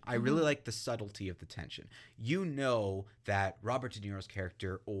tension, I really like the subtlety of the tension. You know that Robert De Niro's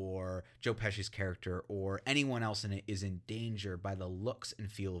character or Joe Pesci's character or anyone else in it is in danger by the looks and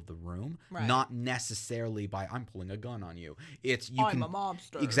feel of the room, Right. not necessarily by I'm pulling a gun on you. I'm a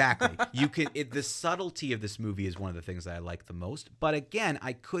mobster. Exactly. The subtlety of this movie is one of the things that I like the most. But again,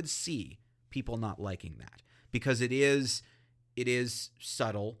 I could see people not liking that because it is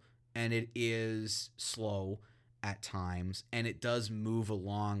subtle and it is slow at times, and it does move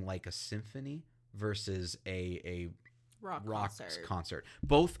along like a symphony versus a rock concert.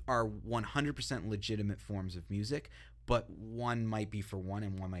 Both are 100% legitimate forms of music, but one might be for one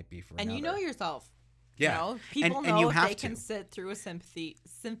and one might be for And another. you know yourself. Yeah. You know, people And know you if have they can to. sit through a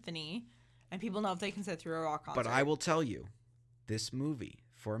symphony, and people know if they can sit through a rock concert. But I will tell you, this movie,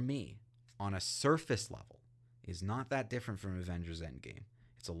 for me, on a surface level, is not that different from Avengers Endgame.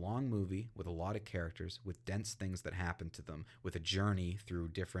 It's a long movie with a lot of characters, with dense things that happen to them, with a journey through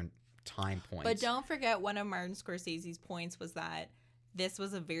different time points. But don't forget, one of Martin Scorsese's points was that this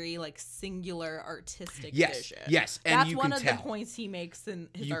was a very like singular artistic vision. Yes, and that's you one can of tell. the points he makes in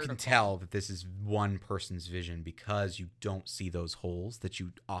his You article. can tell that this is one person's vision because you don't see those holes that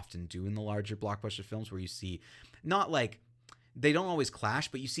you often do in the larger blockbuster films, where you see not like they don't always clash,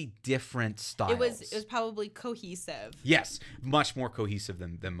 but you see different styles. It was probably cohesive. Yes, much more cohesive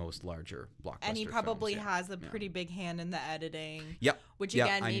than most larger blockbuster And he probably films, has a pretty big hand in the editing. Yep. Which Yep,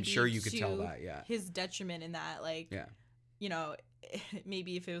 again, I'm maybe sure you could to tell that, yeah. his detriment in that, like, Yeah. you know,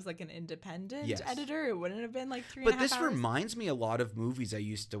 maybe if it was like an independent Yes. editor, it wouldn't have been like 3.5 But this hours. reminds me a lot of movies I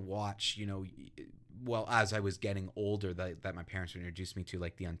used to watch, you know, well, as I was getting older, that my parents would introduce me to,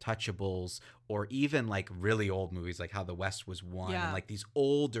 like The Untouchables, or even like really old movies like How the West Was Won, Yeah. and like these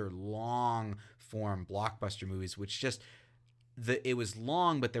older, long form blockbuster movies, which just it was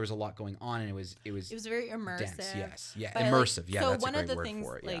long, but there was a lot going on, and it was It was very immersive. dense. Yes, yeah, But, like, immersive. Yeah, so that's one a of great the word things,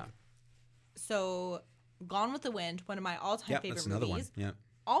 for it. like, Yeah, so Gone with the Wind, one of my all-time yep, favorite that's another movies, one. Yeah,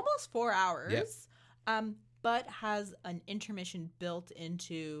 almost 4 hours, Yep. but has an intermission built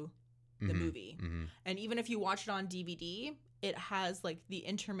into the movie. Mm-hmm. And even if you watch it on DVD, it has like the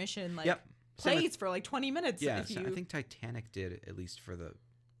intermission like Yep. Same plays with- for like 20 minutes. Yeah, if so you, I think Titanic did, at least for the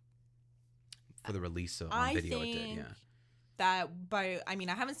release on I video. It did. think Yeah. that I mean,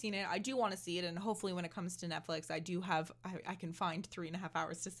 I haven't seen it. I do want to see it, and hopefully when it comes to Netflix, I can find 3.5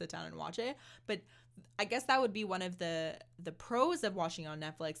 hours to sit down and watch it. But I guess that would be one of the pros of watching on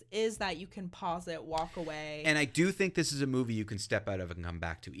Netflix, is that you can pause it, walk away. And I do think this is a movie you can step out of and come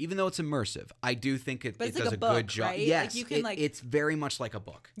back to, even though it's immersive. I do think it But it's does like a a book, good job. right? Like, Yes, you can, it's very much like a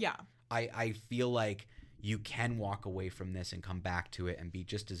book. yeah. I feel like you can walk away from this and come back to it and be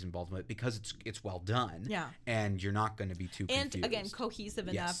just as involved with it because it's well done. Yeah. And you're not going to be too And confused. again, cohesive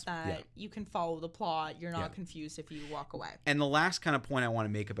enough Yes, that yeah. you can follow the plot. You're not Yeah. confused if you walk away. And the last kind of point I want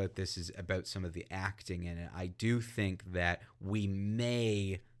to make about this is about some of the acting in it. I do think that we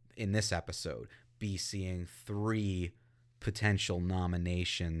may, in this episode, be seeing 3 potential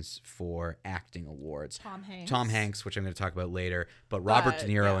nominations for acting awards. Tom Hanks, which I'm going to talk about later, but Robert De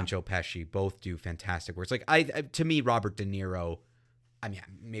Niro yeah. and Joe Pesci both do fantastic work. It's like to me, Robert De Niro, I mean,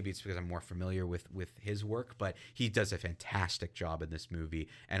 maybe it's because I'm more familiar with his work, but he does a fantastic job in this movie,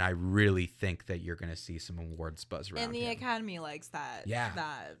 and I really think that you're going to see some awards buzz around And the him. Academy likes that. Yeah.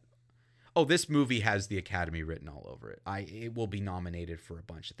 That Oh, this movie has the Academy written all over it. It will be nominated for a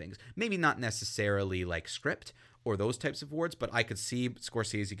bunch of things. Maybe not necessarily like script or those types of awards, but I could see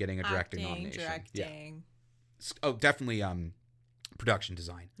Scorsese getting a directing nomination. directing. Yeah. Oh, definitely. Production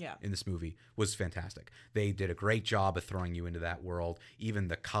design. Yeah. In this movie was fantastic. They did a great job of throwing you into that world. Even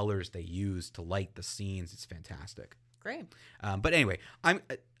the colors they used to light the scenes, it's fantastic. Great. But anyway,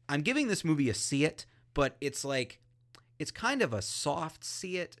 I'm giving this movie a see it, but it's like. It's kind of a soft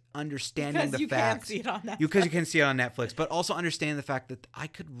see it, understanding Because the you facts. can't see it on Netflix. Because you can see it on Netflix, but also understand the fact that I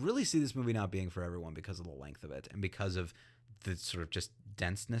could really see this movie not being for everyone because of the length of it and because of the sort of just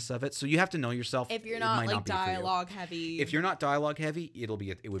denseness of it. So you have to know yourself. If you're It not might like be for you. dialogue heavy. If you're not dialogue heavy, it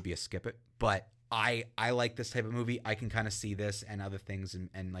would be a skip it. But I like this type of movie. I can kind of see this and other things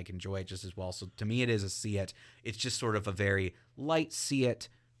and like enjoy it just as well. So to me, it is a see it. It's just sort of a very light see it.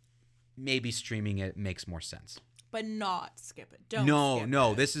 Maybe streaming it makes more sense. but not skip it. Don't No, skip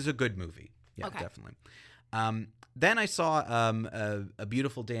no, it. this is a good movie. Yeah, Okay. definitely. Then I saw a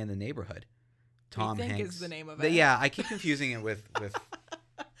Beautiful Day in the Neighborhood. Tom think Hanks is the name of it. Yeah, I keep confusing it with Won't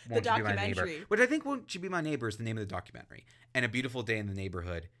You Be My Neighbor, documentary. which I think Won't You Be My Neighbor is the name of the documentary, and A Beautiful Day in the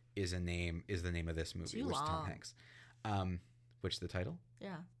Neighborhood is the name of this movie. Too which is Tom long. Hanks. Which the title?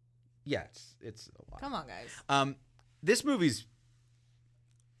 Yeah. Yeah, it's a lot. Come on, guys. This movie's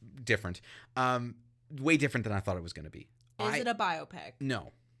different. Way different than I thought it was going to be. Is it a biopic?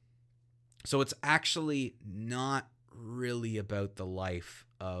 No. So it's actually not really about the life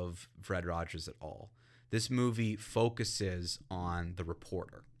of Fred Rogers at all. This movie focuses on the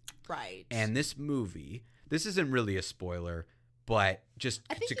reporter. Right. And this movie, this isn't really a spoiler, but just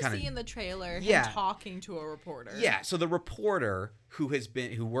I think to you kind see in of the trailer Yeah. him talking to a reporter. yeah, so the reporter who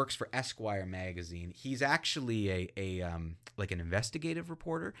works for Esquire magazine, he's actually a like an investigative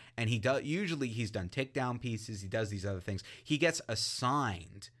reporter, and he's done takedown pieces, he does these other things. He gets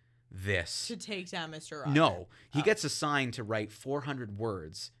assigned this To take down Mr. Roger. No, he gets assigned to write 400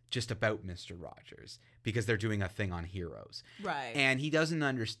 words just about Mr. Rogers because they're doing a thing on heroes. Right. And he doesn't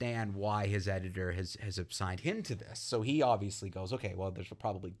understand why his editor has assigned him to this. So he obviously goes, okay, well, there's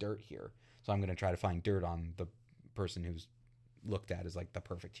probably dirt here. So I'm going to try to find dirt on the person who's looked at as like the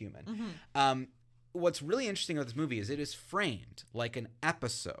perfect human. What's really interesting about this movie is it is framed like an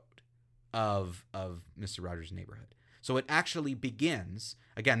episode of Mr. Rogers' Neighborhood. So it actually begins,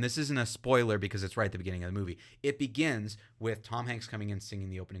 again, this isn't a spoiler because it's right at the beginning of the movie. It begins with Tom Hanks coming in singing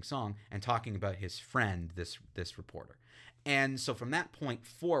the opening song and talking about his friend, this reporter. And so from that point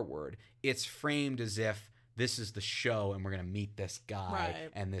forward, it's framed as if this is the show and we're going to meet this guy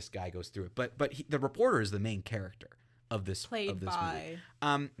Right. and this guy goes through it. But the reporter is the main character of this Played by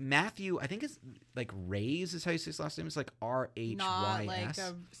movie. Matthew, I think it's like Reyes is how you say his last name. It's like R-H-Y-S. not like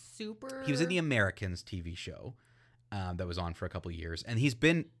a super. He was in the Americans TV show that was on for a couple of years, and he's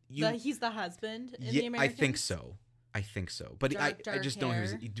been He's the husband in the I Americans. think so. But I Dark just don't know.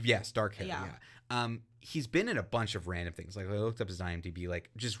 hair. Yes, dark hair. Yeah. Yeah. He's been in a bunch of random things. Like I looked up his IMDb, like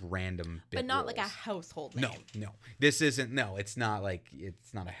just random. but bit not like a roles. household name. No. This isn't. No, it's not like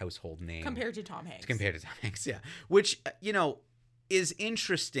it's not a household name Compared to Tom Hanks. compared to Tom Hanks. Yeah, which is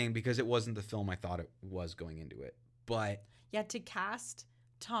interesting because it wasn't the film I thought it was going into it, but. Yeah, to cast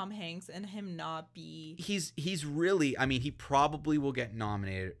Tom Hanks and him not be He's really. I mean, he probably will get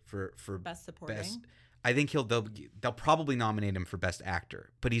nominated for best supporting. I think they'll probably nominate him for best actor,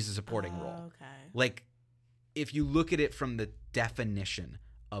 but he's a supporting role. Okay. Like, if you look at it from the definition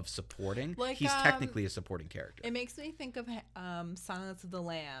of supporting, Like, he's technically a supporting character. It makes me think of Silence of the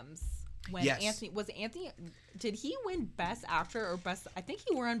Lambs. When Yes. Anthony did he win best actor or best? I think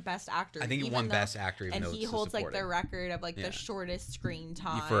he won best actor. I think he even won though- best actor, even and though he it's a holds like the supporting. record of like Yeah. the shortest screen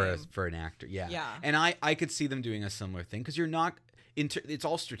time for an actor. Yeah. Yeah. And I could see them doing a similar thing because you're not. It's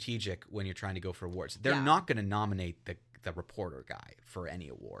all strategic when you're trying to go for awards. They're Yeah. not going to nominate the reporter guy for any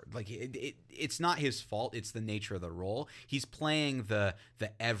award. Like it's not his fault. It's the nature of the role. He's playing the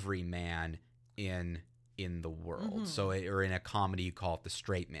everyman in the world. Mm-hmm. So or in a comedy you call it the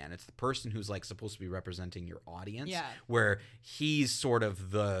straight man. It's the person who's like supposed to be representing your audience. Yeah. Where he's sort of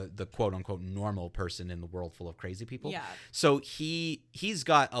the quote unquote normal person in the world full of crazy people. Yeah. So he's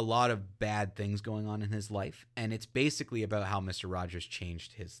got a lot of bad things going on in his life, and it's basically about how Mr. Rogers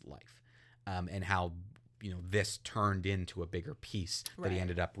changed his life, and how this turned into a bigger piece that he Right.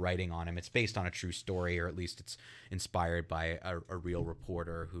 ended up writing on him. It's based on a true story, or at least it's inspired by a real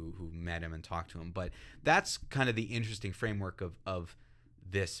reporter who met him and talked to him. But that's kind of the interesting framework of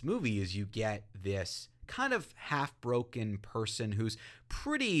this movie is you get this kind of half-broken person who's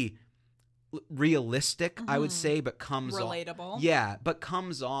pretty realistic, I would say, but comes Relatable. but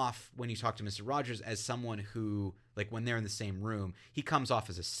comes off when you talk to Mr. Rogers as someone who, like, when they're in the same room, he comes off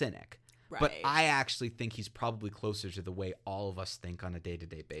as a cynic. But Right. I actually think he's probably closer to the way all of us think on a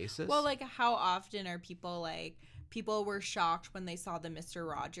day-to-day basis. Well, like how often are people were shocked when they saw the Mr.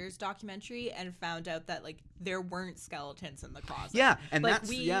 Rogers documentary and found out that like there weren't skeletons in the closet. yeah, and Like, that's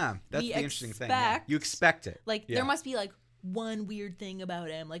we the interesting thing. Yeah. You expect it. Like Yeah. there must be like one weird thing about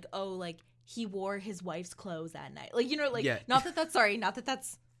him, like like he wore his wife's clothes at night, like Yeah. not that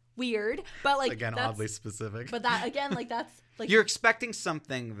that's weird, but like Again, that's, oddly specific. But that again, like that's like You're expecting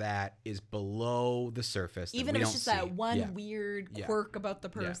something that is below the surface. That even we if it's don't just see. that one Yeah. weird Yeah. quirk about the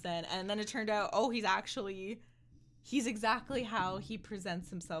person, and then it turned out, he's exactly how he presents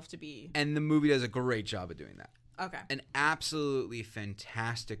himself to be. And the movie does a great job of doing that. Okay. An absolutely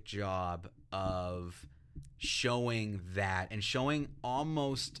fantastic job of showing that and showing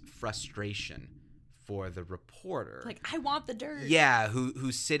almost frustration for the reporter. Like, I want the dirt. Yeah,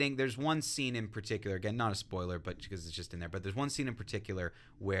 who's sitting. There's one scene in particular, again, not a spoiler, but because it's just in there, but there's one scene in particular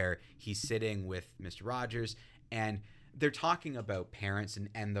where he's sitting with Mr. Rogers and they're talking about parents,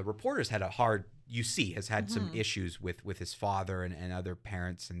 and the reporter's had has had some issues with his father and other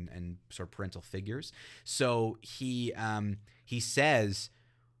parents and sort of parental figures. So he says,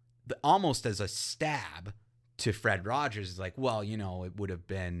 almost as a stab to Fred Rogers, is like, well, it would have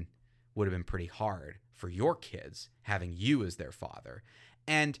been pretty hard for your kids having you as their father.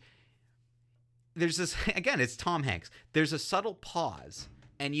 And there's this, again, it's Tom Hanks. There's a subtle pause,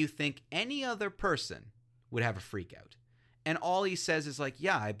 and you think any other person would have a freak out. And all he says is like,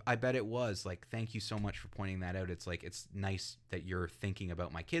 yeah, I bet it was. Like, thank you so much for pointing that out. It's like, it's nice that you're thinking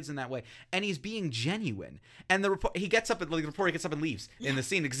about my kids in that way. And he's being genuine. And the reporter gets up and leaves in the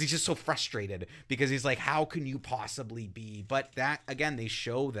scene because he's just so frustrated because he's like, how can you possibly be? But that, again, they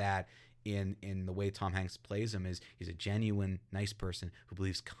show that in the way Tom Hanks plays him is he's a genuine, nice person who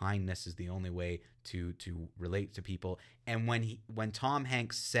believes kindness is the only way to relate to people. And when Tom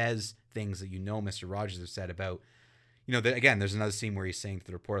Hanks says things that Mr. Rogers has said about, again, there's another scene where he's saying to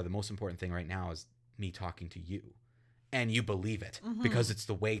the reporter, the most important thing right now is me talking to you. And you believe it because it's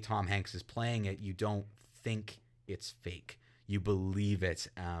the way Tom Hanks is playing it. You don't think it's fake. You believe it.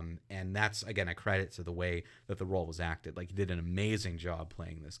 And that's, again, a credit to the way that the role was acted. Like, he did an amazing job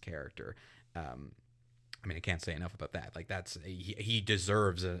playing this character. I mean, I can't say enough about that. Like, he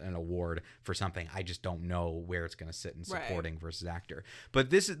deserves an award for something. I just don't know where it's going to sit in supporting versus actor. But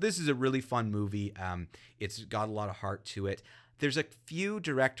this is a really fun movie. It's got a lot of heart to it. There's a few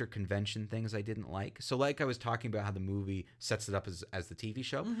director convention things I didn't like. So, like I was talking about how the movie sets it up as the TV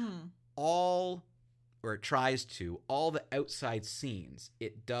show, it tries to, all the outside scenes,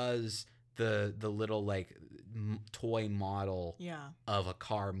 it does the little like toy model of a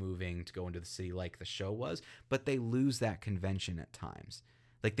car moving to go into the city like the show was, but they lose that convention at times.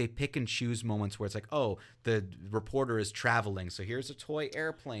 Like, they pick and choose moments where it's like, oh, the reporter is traveling, so here's a toy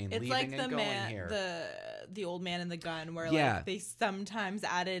airplane leaving like and going here. The old man and the gun, where like they sometimes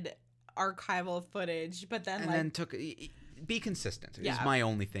added archival footage, but then be consistent is my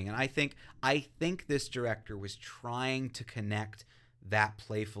only thing. And I think this director was trying to connect that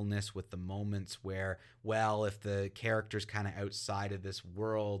playfulness with the moments where, well, if the character's kind of outside of this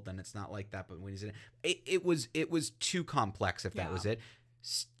world, then it's not like that. But when he's in it was too complex if that was it.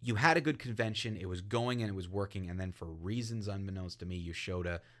 You had a good convention, it was going and it was working, and then for reasons unbeknownst to me, you showed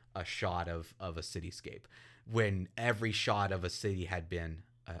a shot of a cityscape when every shot of a city had been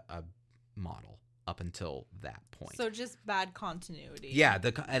a model up until that point. So just bad continuity. Yeah,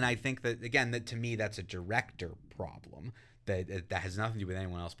 and I think that, again, that to me, that's a director problem. That has nothing to do with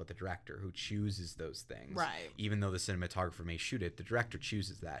anyone else but the director, who chooses those things. Right. Even though the cinematographer may shoot it, the director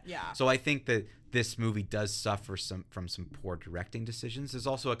chooses that. Yeah. So I think that this movie does suffer from some poor directing decisions. There's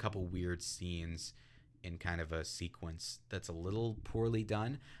also a couple weird scenes in kind of a sequence that's a little poorly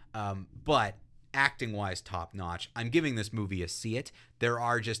done. But acting-wise, top-notch. I'm giving this movie a see it. There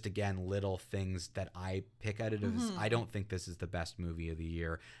are just, again, little things that I pick out of it. I don't think this is the best movie of the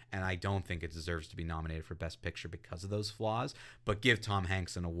year, and I don't think it deserves to be nominated for Best Picture because of those flaws. But give Tom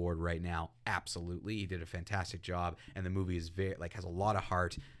Hanks an award right now. Absolutely. He did a fantastic job, and the movie is has a lot of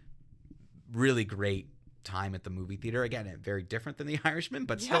heart. Really great time at the movie theater. Again, very different than The Irishman,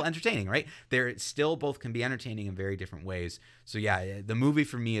 but still entertaining, right? They're still both can be entertaining in very different ways. So yeah, the movie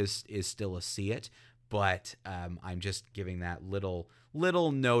for me is still a see it, but I'm just giving that little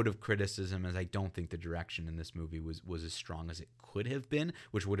note of criticism, as I don't think the direction in this movie was as strong as it could have been,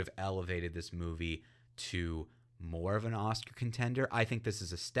 which would have elevated this movie to more of an Oscar contender. I think this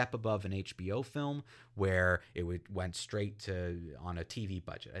is a step above an HBO film where it went straight to on a TV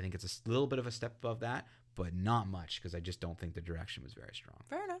budget. I think it's a little bit of a step above that, but not much, because I just don't think the direction was very strong.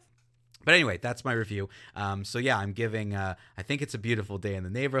 Fair enough. But anyway, that's my review. So yeah, I'm giving I Think It's a Beautiful Day in the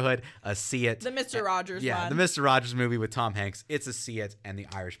Neighborhood a see it. The Mr. Rogers one. one. The Mr. Rogers movie with Tom Hanks. It's a see it, and The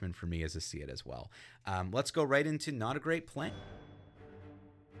Irishman for me is a see it as well. Let's go right into Not a Great Plan.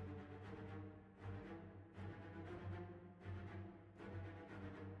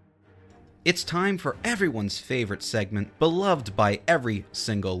 It's time for everyone's favorite segment, beloved by every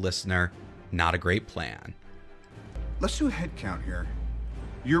single listener, Not a Great Plan. Let's do a head count here.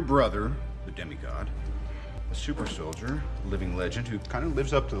 Your brother, the demigod, a super soldier, a living legend who kind of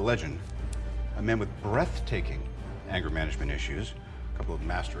lives up to the legend, a man with breathtaking anger management issues, a couple of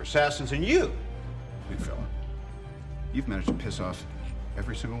master assassins, and you, big fella. You've managed to piss off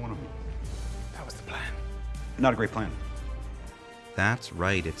every single one of them. That was the plan. Not a great plan. That's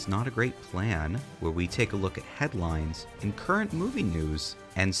right, it's Not a Great Plan, where we take a look at headlines in current movie news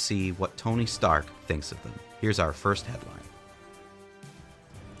and see what Tony Stark thinks of them. Here's our first headline.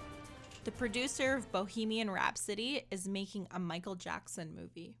 The producer of Bohemian Rhapsody is making a Michael Jackson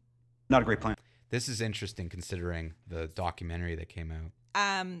movie. Not a great plan. This is interesting considering the documentary that came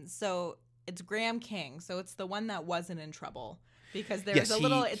out. So it's Graham King, so it's the one that wasn't in trouble. Because there's a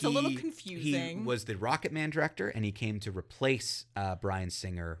little confusing. He was the Rocket Man director, and he came to replace Bryan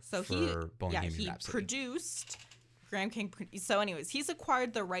Singer for Bohemian Rhapsody. He produced Graham King. So anyways, he's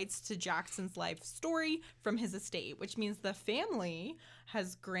acquired the rights to Jackson's life story from his estate, which means the family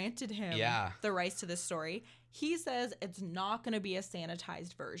has granted him the rights to this story. He says it's not going to be a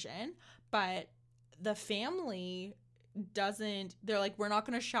sanitized version, but the family doesn't. They're like, we're not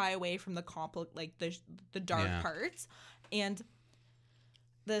going to shy away from the the dark parts. And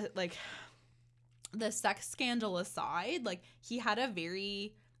the sex scandal aside, he had a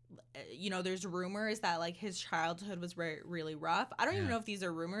very, there's rumors that his childhood was really rough. I don't even know if these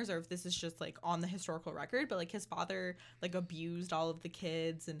are rumors or if this is just on the historical record, but his father abused all of the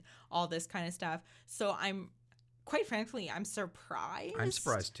kids and all this kind of stuff. So I'm surprised. I'm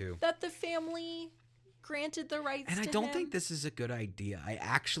surprised too that the family granted the rights And I to don't him. think this is a good idea. I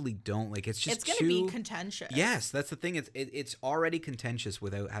actually don't. Like, it's just It's going to too... be contentious. Yes, that's the thing. It's already contentious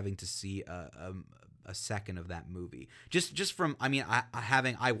without having to see a second of that movie. Just from, I mean,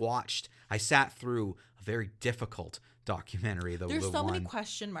 I sat through a very difficult documentary. There's so many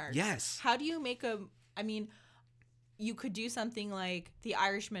question marks. Yes. How do you make I mean, you could do something like The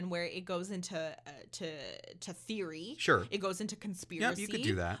Irishman, where it goes into to theory. Sure. It goes into conspiracy. Yep, you could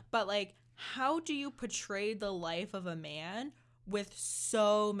do that. But like, how do you portray the life of a man with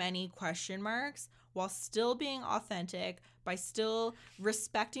so many question marks while still being authentic, by still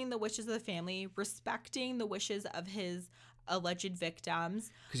respecting the wishes of the family, respecting the wishes of his alleged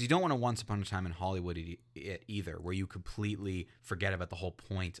victims? Because you don't want to Once Upon a Time in Hollywood it either, where you completely forget about the whole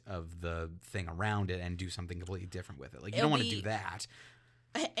point of the thing around it and do something completely different with it. Like, you don't want to do that.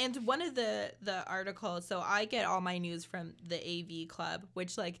 And one of the articles, so I get all my news from the AV Club,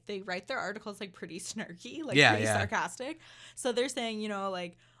 which like they write their articles like pretty snarky, like pretty sarcastic. So they're saying, you know,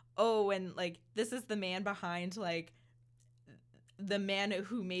 like, oh, and like this is the man behind like the man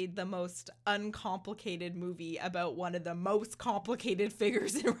who made the most uncomplicated movie about one of the most complicated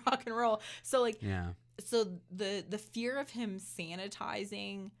figures in rock and roll. So like, so the fear of him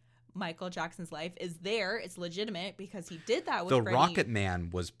sanitizing Michael Jackson's life is there. It's legitimate because he did that with Freddie. Rocket Man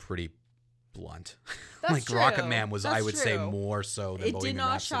was pretty blunt. That's like true. Rocket Man was, That's I would say, true. more so than It did Bohemian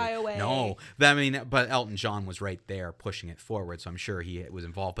not Rhapsody. shy away. No, I mean, but Elton John was right there pushing it forward, so I'm sure he was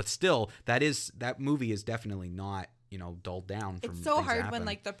involved. But still, that movie is definitely not, you know, dulled down from. It's so things hard happen. when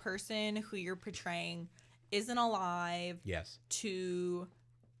like the person who you're portraying isn't alive. Yes.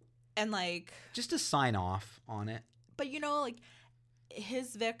 And like just to sign off on it. But you know, like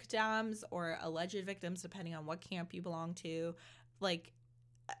his victims or alleged victims, depending on what camp you belong to, like,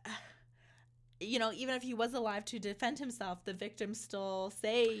 you know, even if he was alive to defend himself, the victims still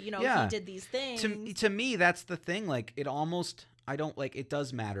say, you know, he did these things. To me, that's the thing. Like, it almost, I don't like, it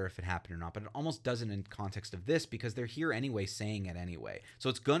does matter if it happened or not, but it almost doesn't in context of this, because they're here anyway saying it anyway. So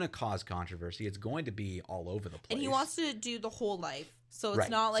it's going to cause controversy. It's going to be all over the place. And he wants to do the whole life. So it's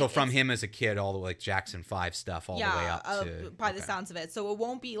not like... So from him as a kid, all the way, like Jackson 5 stuff, all the way up to... by the sounds of it. So it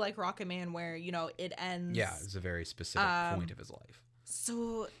won't be like Rocket Man where, you know, it ends... Yeah, it's a very specific point of his life.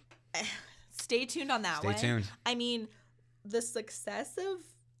 So stay tuned on that one. Stay tuned. I mean, the success of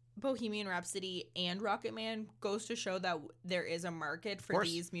Bohemian Rhapsody and Rocket Man goes to show that there is a market for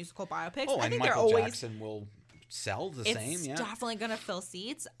these musical biopics. Oh, I and think Michael Jackson will sell the same. It's definitely going to fill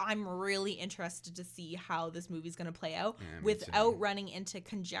seats. I'm really interested to see how this movie's going to play out without running into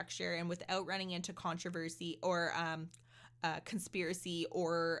conjecture and without running into controversy or conspiracy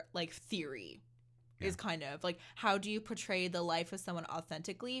or like theory. Is kind of like, how do you portray the life of someone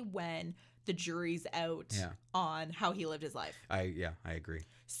authentically when the jury's out on how he lived his life? I agree.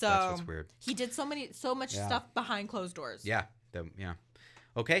 So that's what's weird. He did so much stuff behind closed doors. Yeah.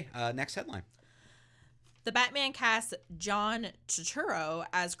 Okay. Next headline. The Batman cast John Turturro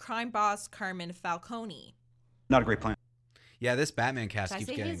as crime boss Carmine Falcone. Not a great plan. Yeah, this Batman cast keeps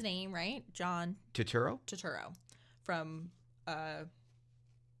getting... getting... his name right? John Turturro? Turturro. From, a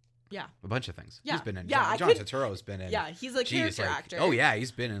bunch of things. Yeah. He's been in... Yeah, John Turturro's been in... Yeah, he's a character actor. Oh, yeah,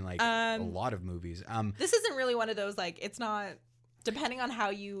 he's been in, like, a lot of movies. This isn't really one of those, like, it's not... Depending on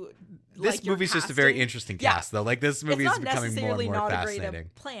how you... This movie's just a very interesting cast, though. Like, this movie is becoming more and more fascinating. A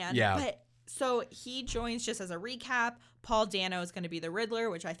great plan. Yeah. But... So he joins, just as a recap, Paul Dano is going to be the Riddler,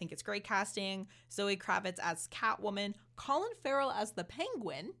 which I think is great casting. Zoe Kravitz as Catwoman. Colin Farrell as the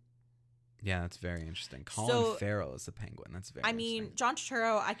Penguin. Yeah, that's very interesting. Colin Farrell as the Penguin. That's very interesting. I mean, John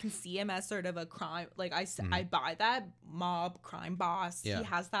Turturro, I can see him as sort of a crime, like I buy that mob crime boss. Yeah. He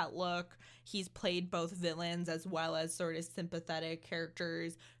has that look. He's played both villains as well as sort of sympathetic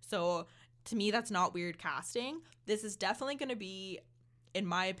characters. So to me, that's not weird casting. This is definitely going to be, in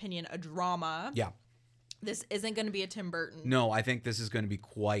my opinion, a drama. Yeah. This isn't going to be a Tim Burton. No, I think this is going to be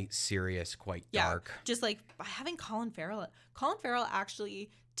quite serious, quite dark. Just like by having Colin Farrell. Colin Farrell actually,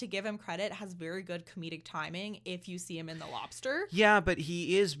 to give him credit, has very good comedic timing if you see him in The Lobster. Yeah, but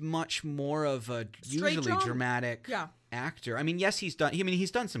he is much more of a usually dramatic actor. I mean, yes, he's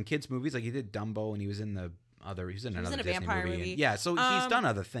done some kids movies, like he did Dumbo, and he was in another Disney vampire movie. Yeah, so he's done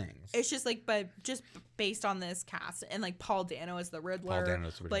other things. It's just like, but just based on this cast and like Paul Dano as the Riddler.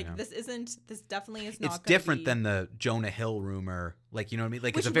 Like this definitely is not. It's different than the Jonah Hill rumor. Like, you know what I mean?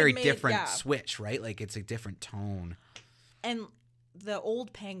 Like, it's a very different switch, right? Like, it's a different tone. And the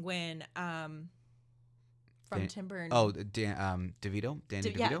old Penguin from Tim Burton. Oh, DeVito?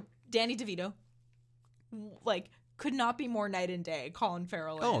 Danny DeVito? Yeah, Danny DeVito. Like, could not be more night and day. Colin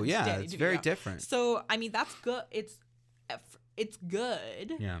Farrell. Oh, yeah. Danny It's DeVito. very different. So, I mean, that's good. It's it's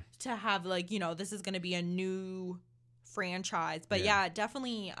good to have like, this is going to be a new franchise, but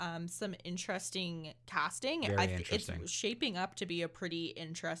definitely some interesting casting. Very interesting. It's shaping up to be a pretty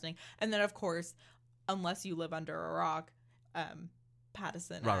interesting. And then of course, unless you live under a rock,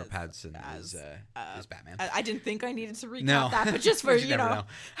 Robert Pattinson is Batman. I didn't think I needed to recap that, but just for know.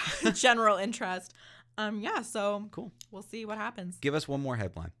 General interest. So cool. We'll see what happens. Give us one more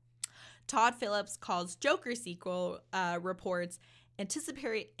headline. Todd Phillips calls Joker sequel reports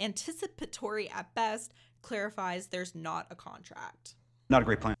anticipatory at best, clarifies there's not a contract. Not a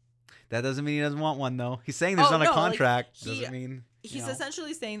great plan. That doesn't mean he doesn't want one, though. He's saying there's not a contract. Like, doesn't mean he's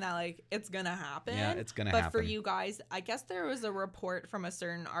essentially saying that like it's gonna happen. Yeah, it's gonna happen. But for you guys, I guess there was a report from a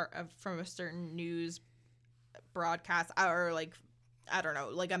certain news broadcast, or like I don't know,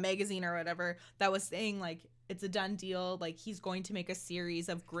 like a magazine or whatever, that was saying like it's a done deal. Like he's going to make a series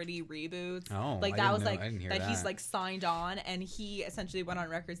of gritty reboots. Oh, like that was like that he's like signed on, and he essentially went on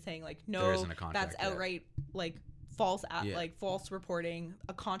record saying like no, that's outright like false false reporting.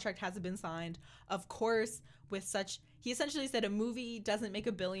 A contract hasn't been signed. Of course, with such, he essentially said a movie doesn't make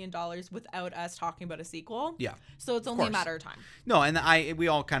 $1 billion without us talking about a sequel. Yeah. So it's only a matter of time. No, and we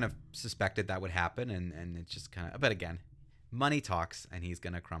all kind of suspected that would happen, and it's just kind of, but again, money talks, and he's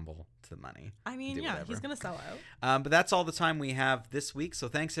going to crumble to the money. I mean, he's going to sell out. But that's all the time we have this week. So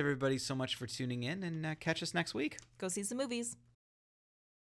thanks everybody so much for tuning in, and catch us next week. Go see some movies.